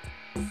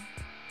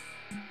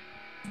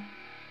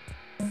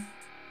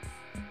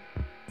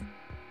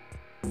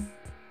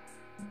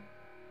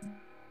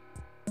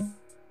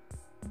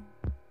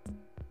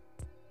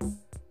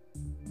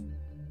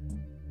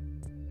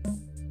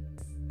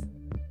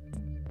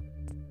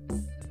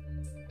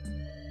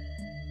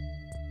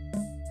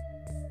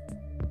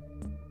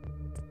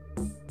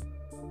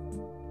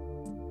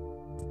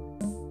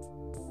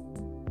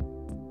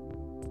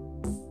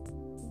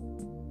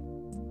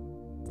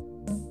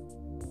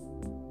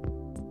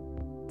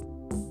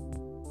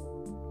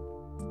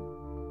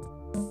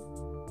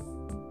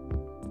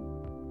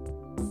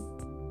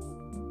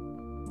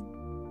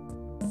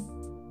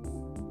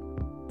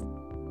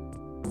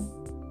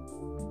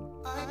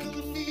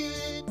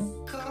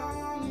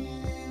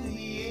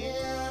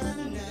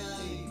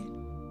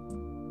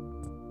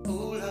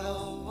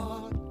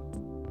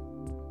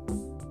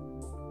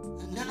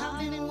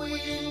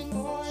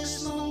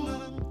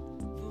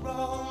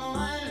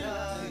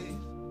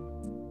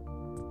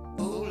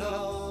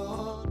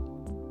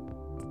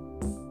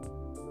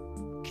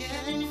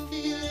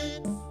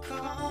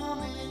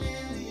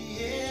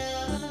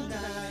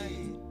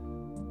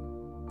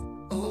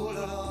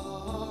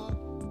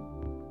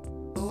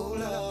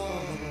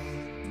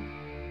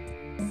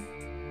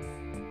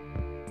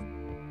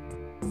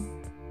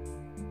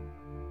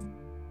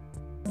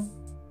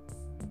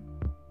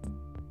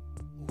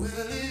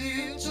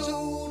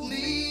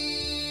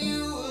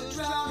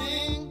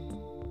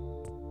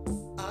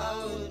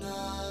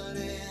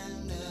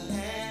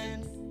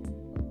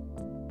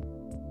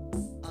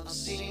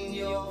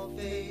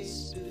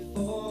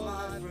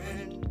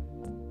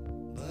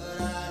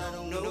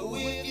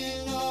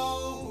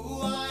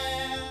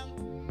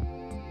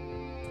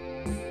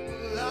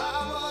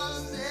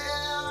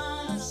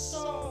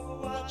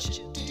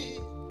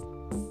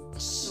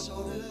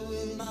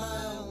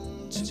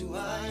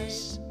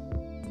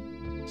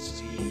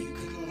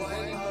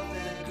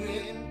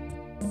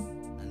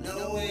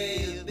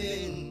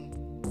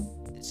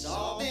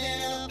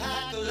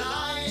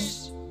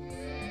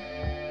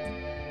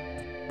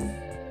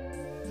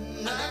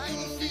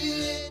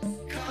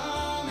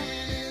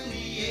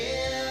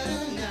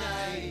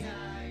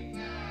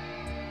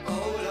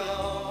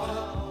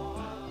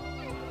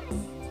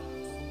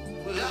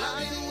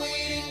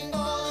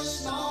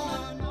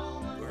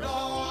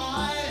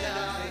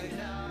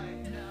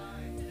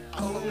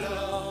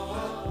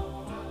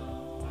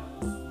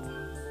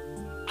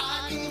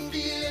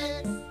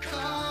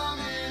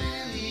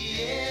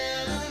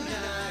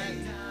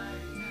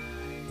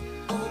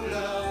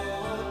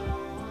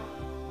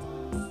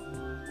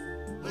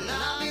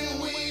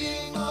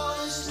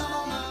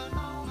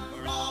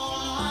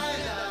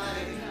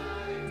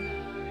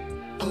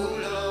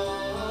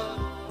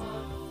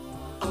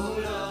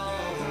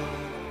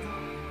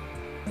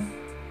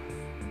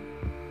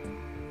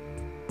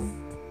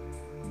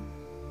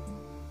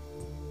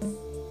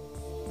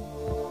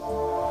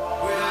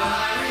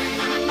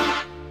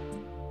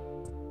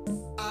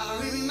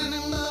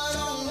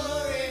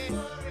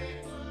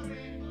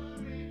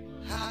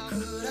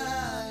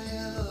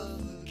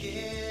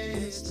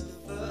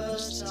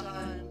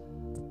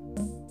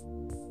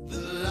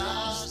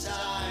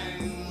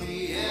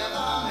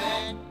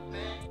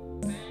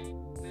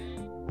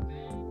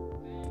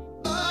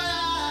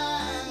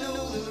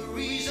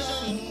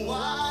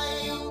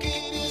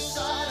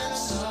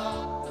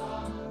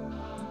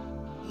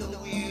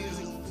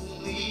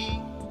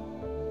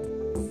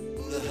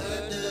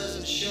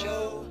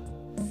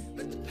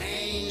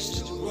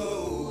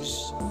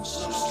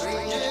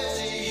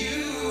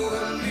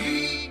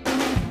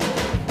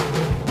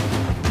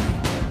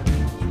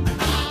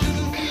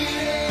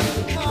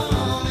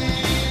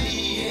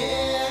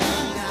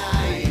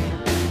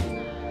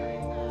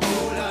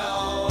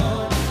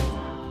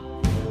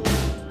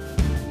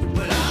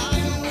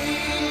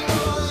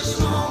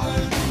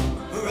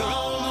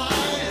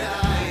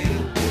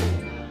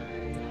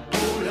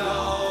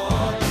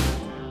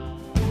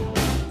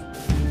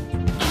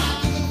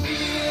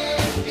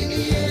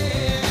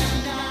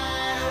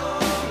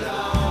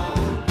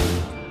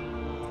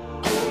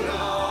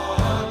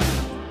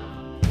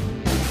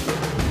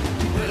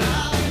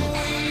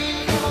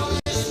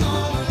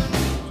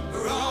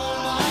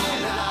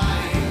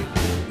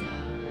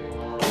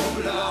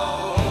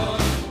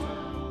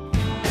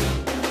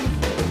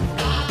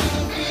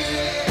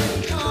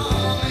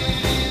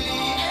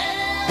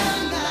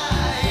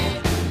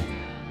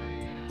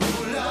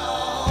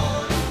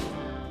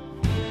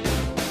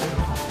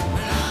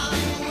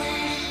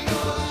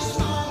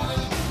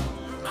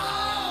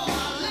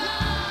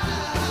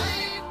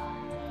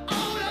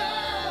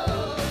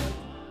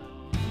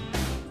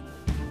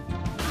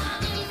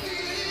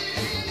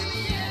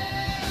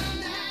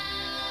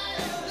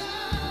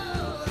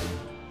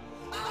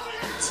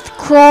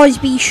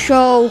 Crosby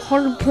Show,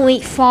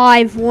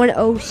 100.5,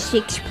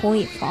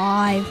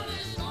 106.5.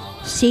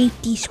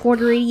 Safety Squad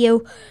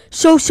Radio.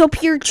 So up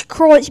here, it's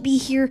Crosby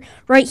here,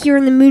 right here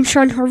in the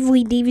Moonshine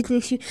Harley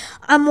Davidson studio.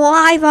 I'm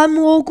live, I'm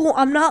local,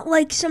 I'm not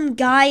like some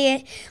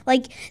guy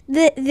like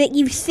that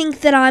you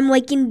think that I'm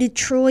like in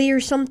Detroit or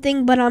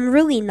something, but I'm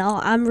really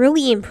not. I'm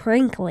really in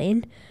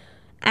Franklin.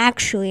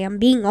 Actually, I'm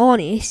being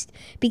honest,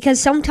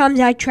 because sometimes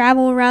I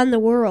travel around the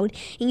world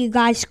and you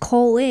guys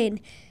call in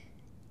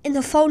and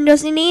the phone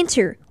doesn't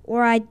answer,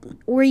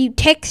 or you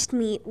text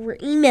me or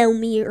email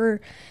me or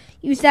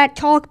use that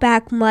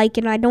talkback mic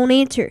and I don't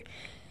answer.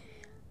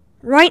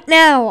 Right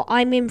now,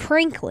 I'm in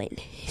Franklin.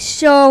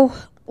 So,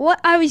 what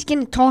I was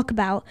going to talk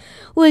about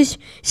was,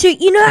 so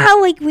you know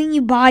how like when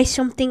you buy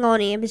something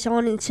on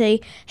Amazon and say,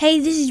 hey,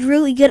 this is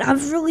really good, I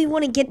really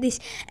want to get this,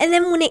 and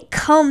then when it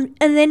comes,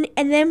 and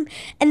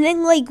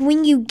then like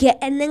when you get,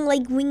 and then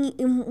like when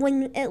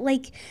it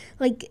like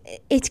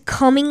it's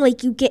coming,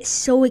 like you get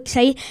so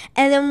excited,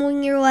 and then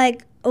when you're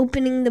like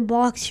opening the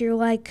box, you're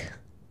like,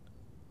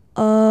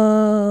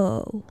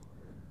 oh,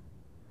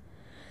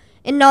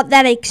 and not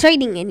that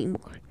exciting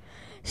anymore.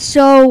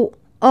 So,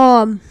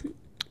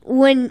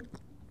 when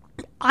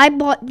I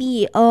bought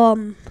the,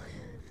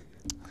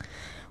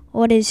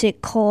 what is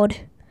it called?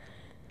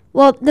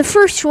 Well, the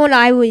first one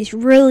I was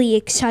really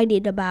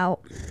excited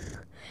about.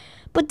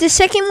 But the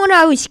second one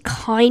I was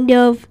kind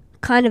of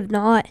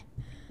not.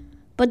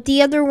 But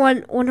the other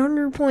one,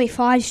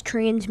 100.5's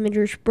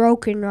transmitter's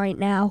broken right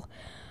now.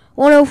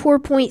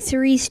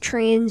 104.3's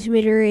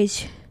transmitter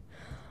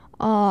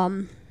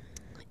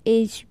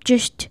is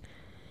just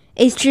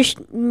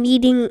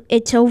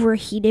it's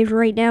overheated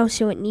right now,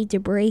 so it needs a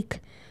break.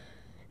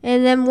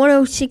 And then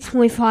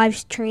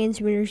 106.5's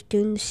transmitter's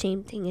doing the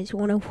same thing as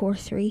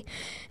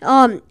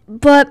 104.3.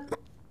 But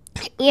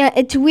yeah,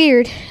 it's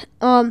weird.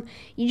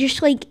 You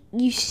just like,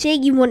 you say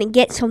you want to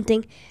get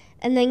something,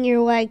 and then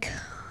you're like,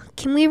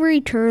 can we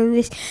return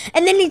this?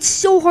 And then it's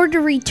so hard to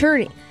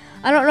return it.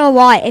 I don't know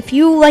why. If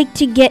you like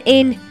to get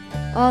in,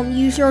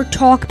 use our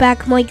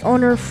talkback mic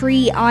on our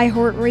free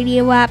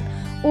iHeartRadio app,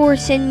 or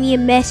send me a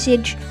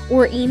message,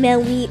 or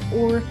email me,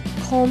 or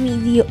call me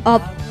the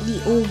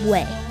old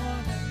way.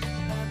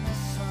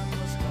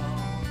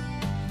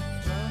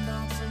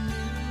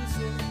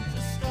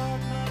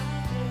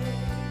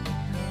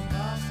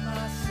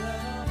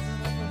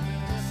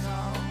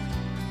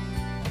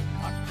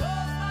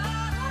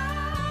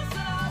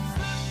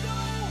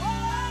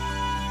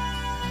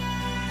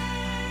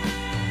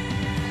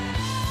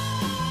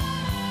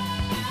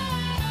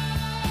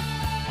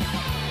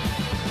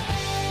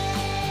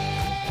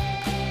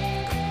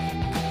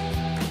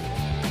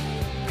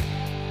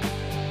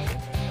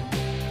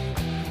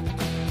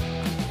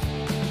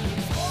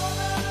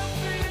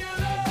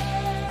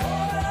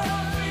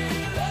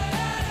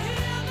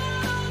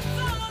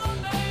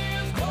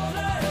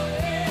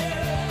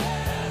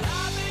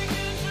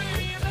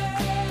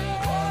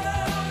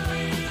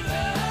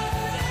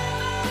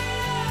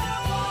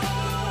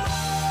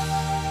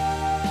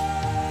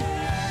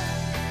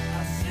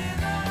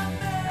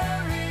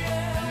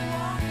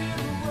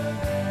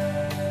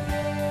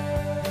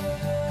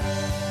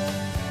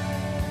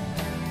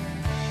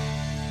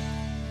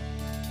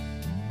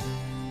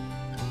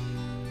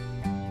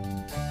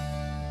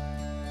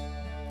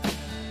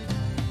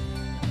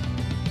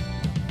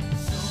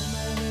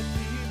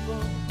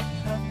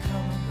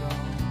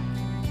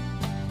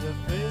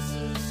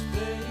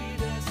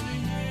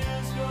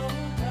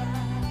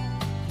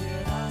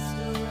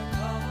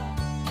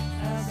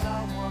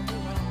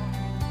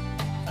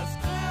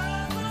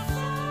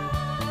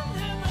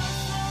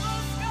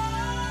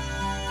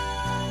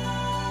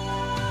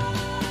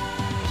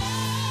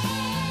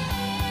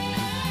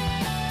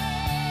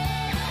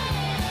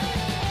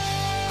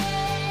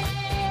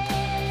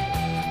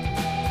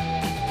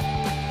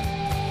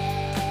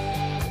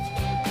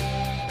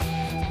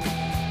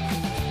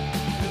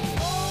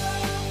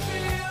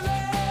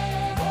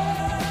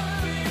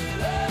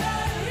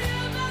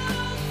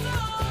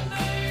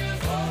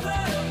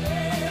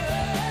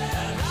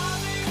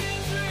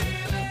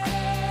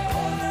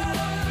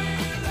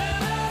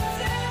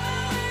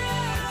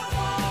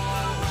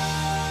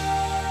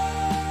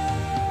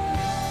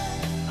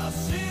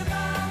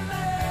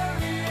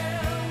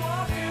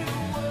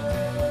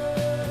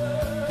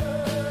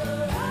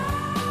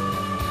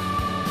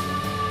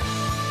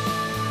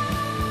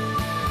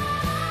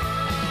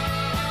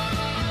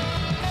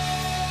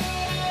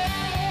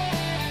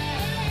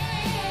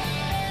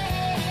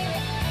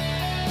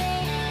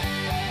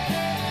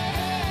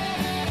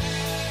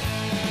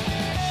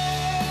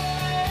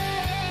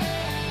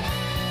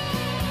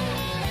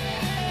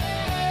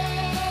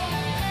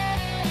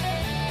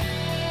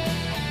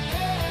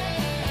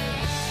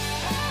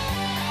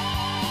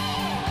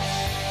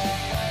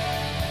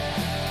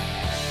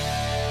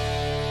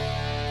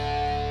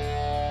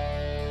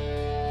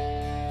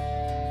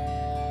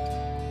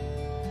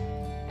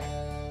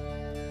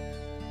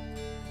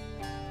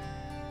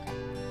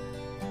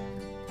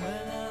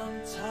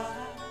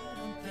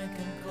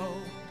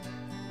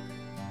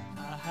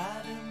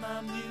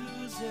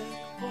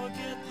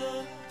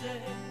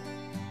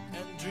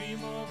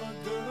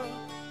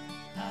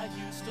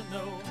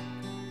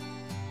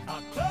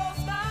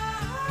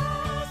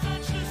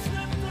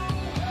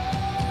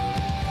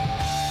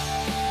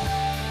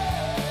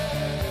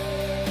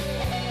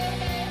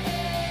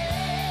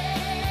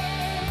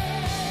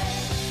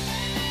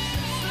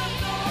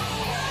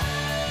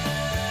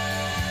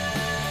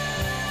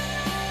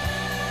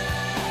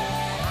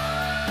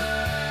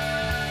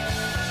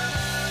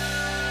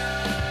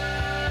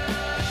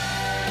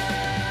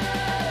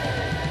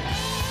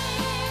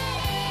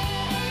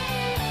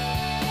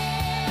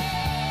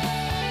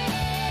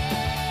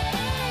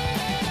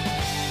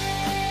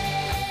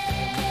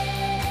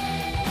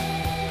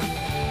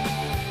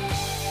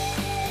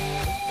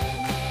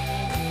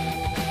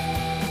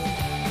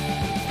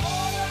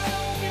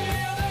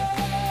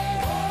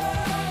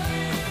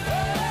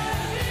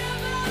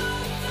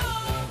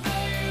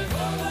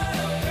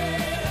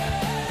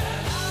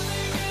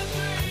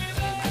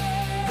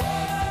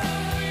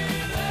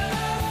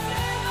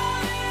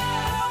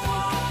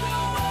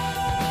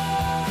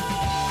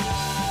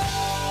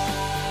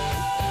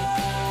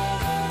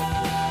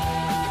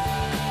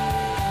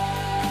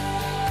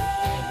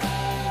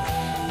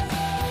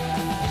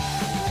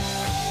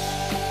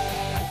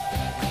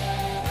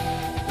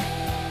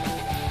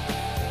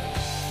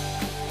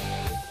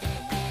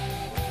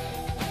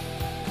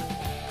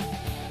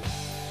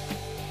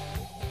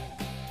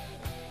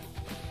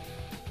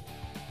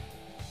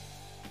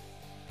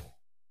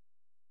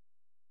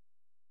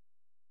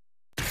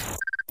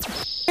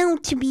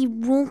 to be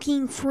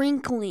rocking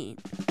Franklin.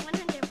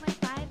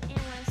 100.5 and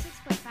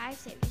 106.5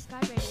 Safety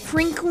Squad Radio.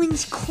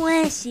 Franklin's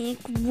classic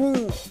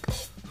rock.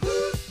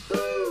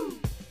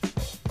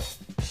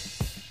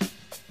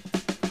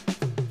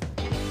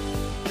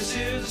 This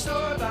is a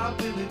story about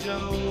Billy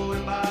Joe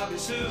and Bobby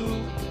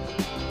Sue.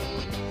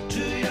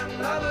 Two young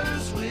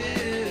lovers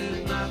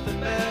with nothing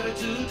better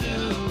to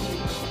do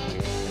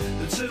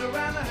than sit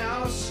around the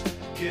house,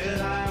 get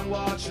high and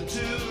watch a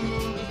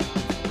tube.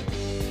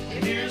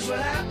 And here's what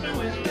happened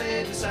when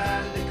they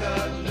decided to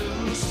cut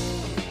loose.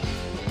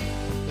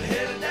 They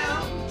headed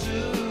down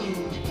to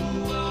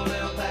old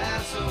El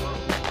Paso.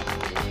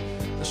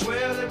 I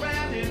swear they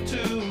ran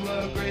into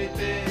a great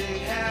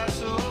big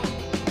hassle.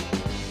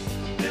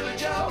 Billy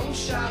Joe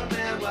shot a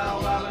man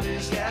while robbing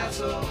his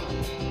castle.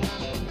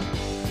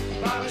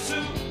 Bobby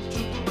Sue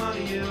took the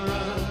money and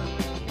run.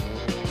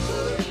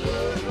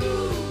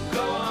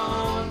 Go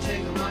on,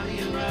 take the money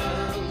and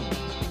run.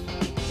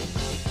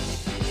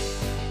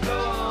 Go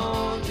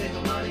on, take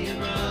the money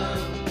and run.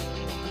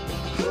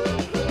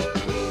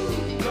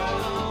 Go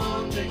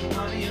on, take the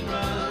money and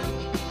run.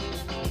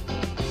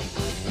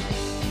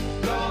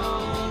 Go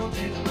on,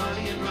 take the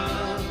money and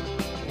run.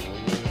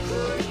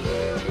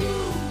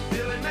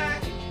 Billy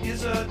Mack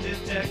is a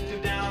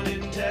detective down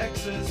in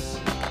Texas.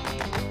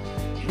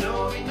 You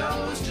know he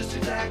knows just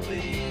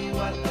exactly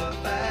what the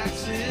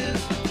facts is.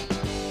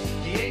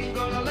 He ain't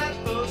gonna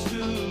let those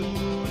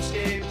two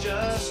escape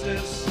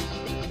justice.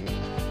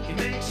 He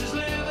makes his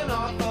living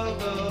off of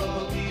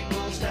the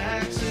people's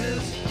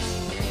taxes.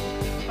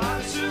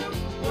 Bobby Sue,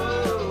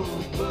 whoa,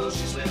 whoa,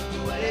 she slipped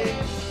away.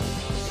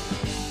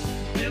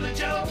 Billy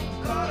Joe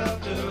caught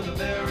up to her the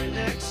very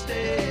next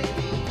day.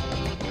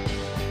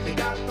 They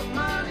got the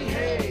money,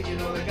 hey, you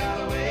know they got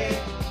away.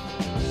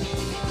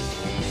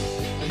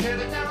 They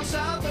headed down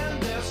south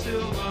and they're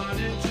still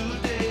running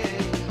today.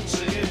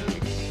 Singing,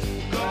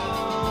 go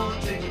on,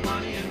 take the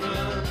money and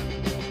run.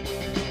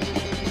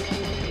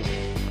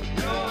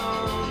 Go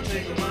on,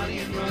 take the money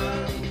and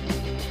run.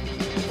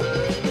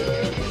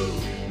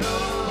 Go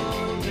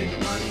on, take the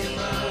money and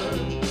run.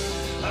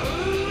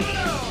 Ooh,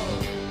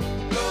 Lord.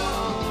 Go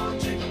on,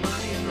 take the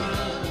money and run.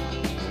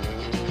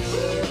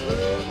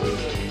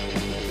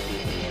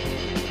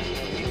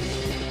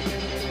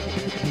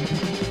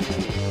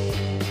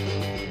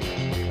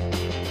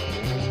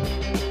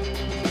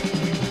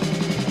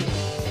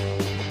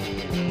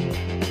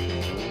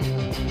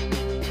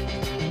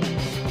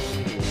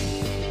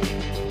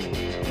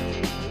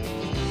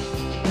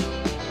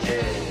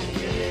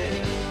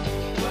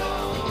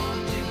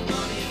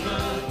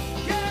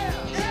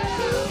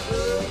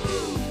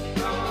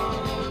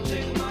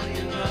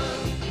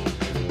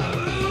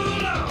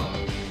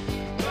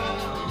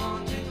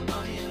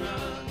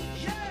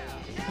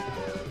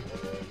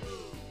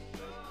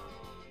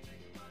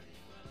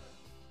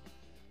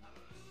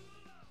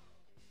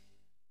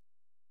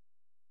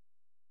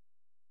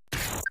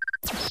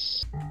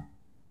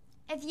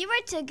 If you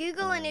were to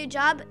Google a new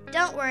job,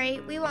 don't worry,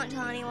 we won't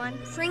tell anyone.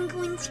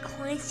 Franklin's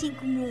classic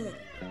rock.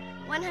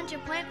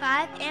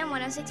 100.5 and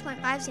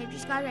 106.5 Safety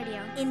Squad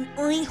Radio. An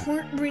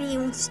iHeart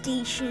radio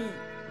station.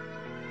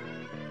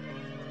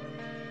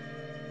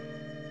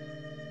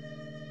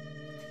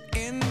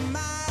 In my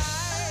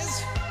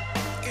eyes,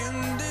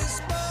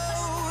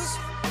 indisposed,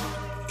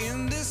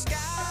 in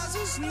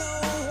disguises no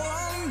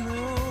one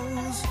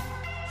knows.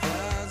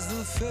 Hides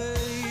the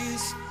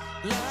face,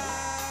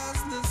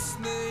 lies the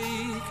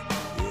snake.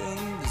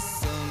 In the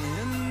sun,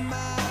 in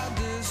my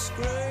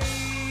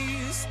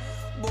disgrace,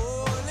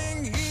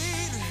 boiling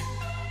heat,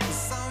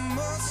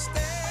 summer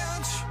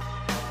stench.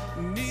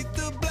 Neath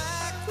the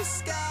black, the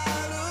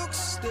sky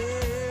looks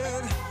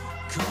dead.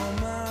 Call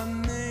my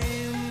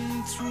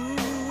name through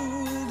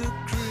the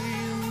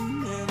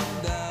cream, and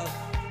I'll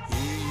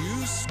hear you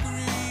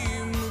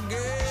scream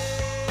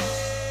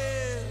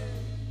again.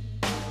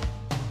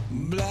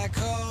 Black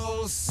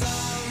hole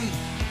sun,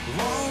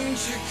 won't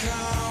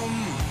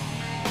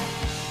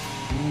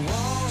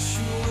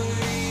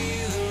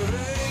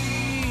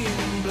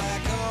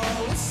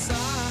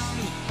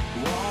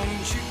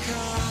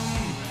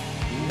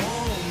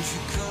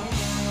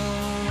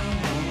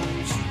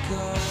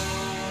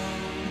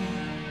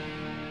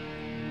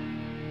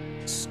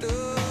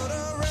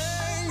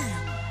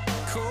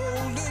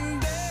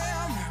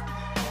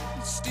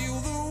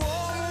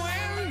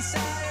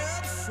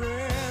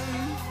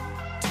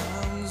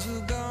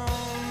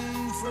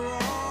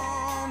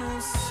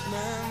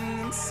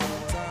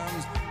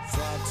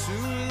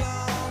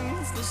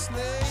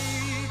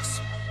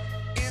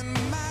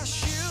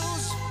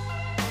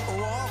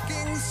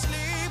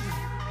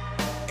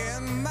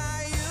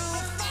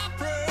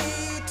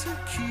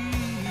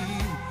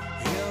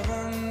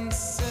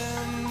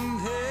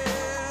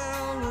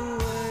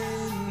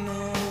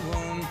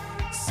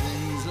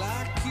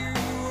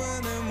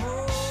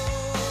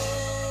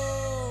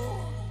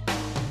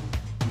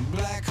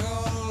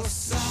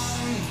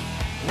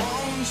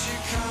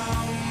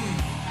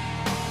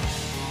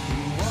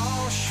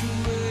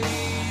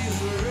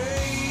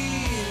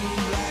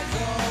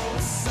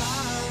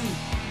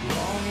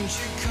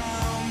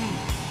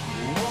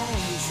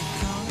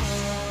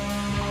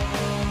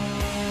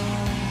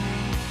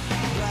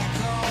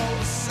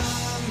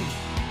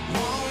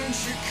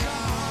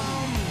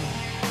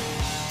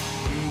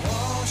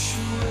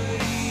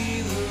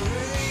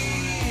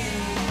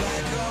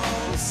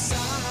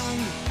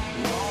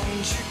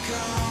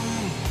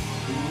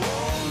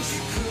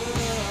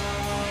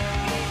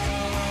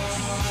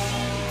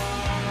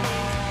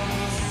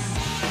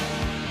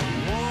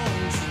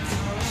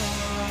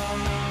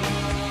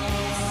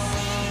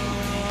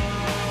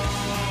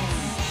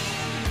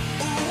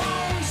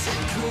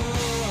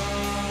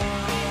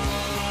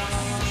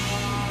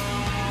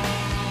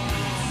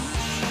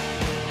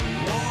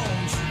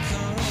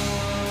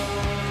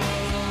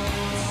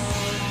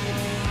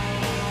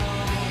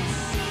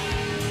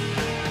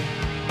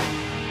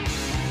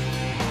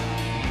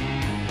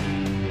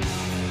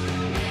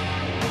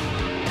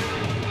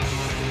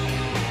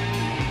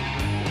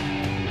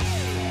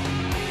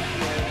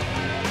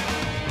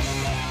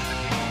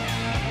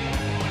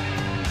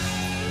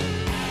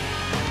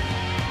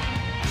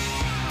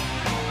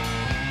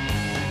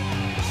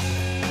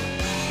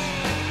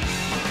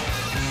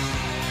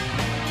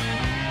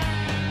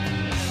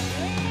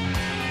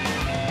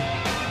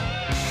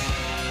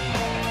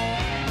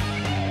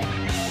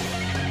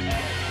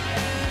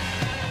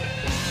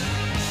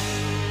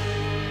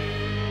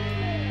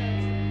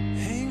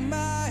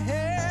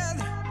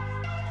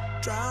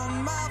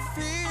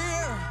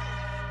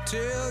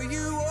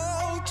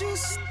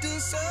just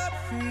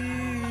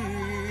disappear.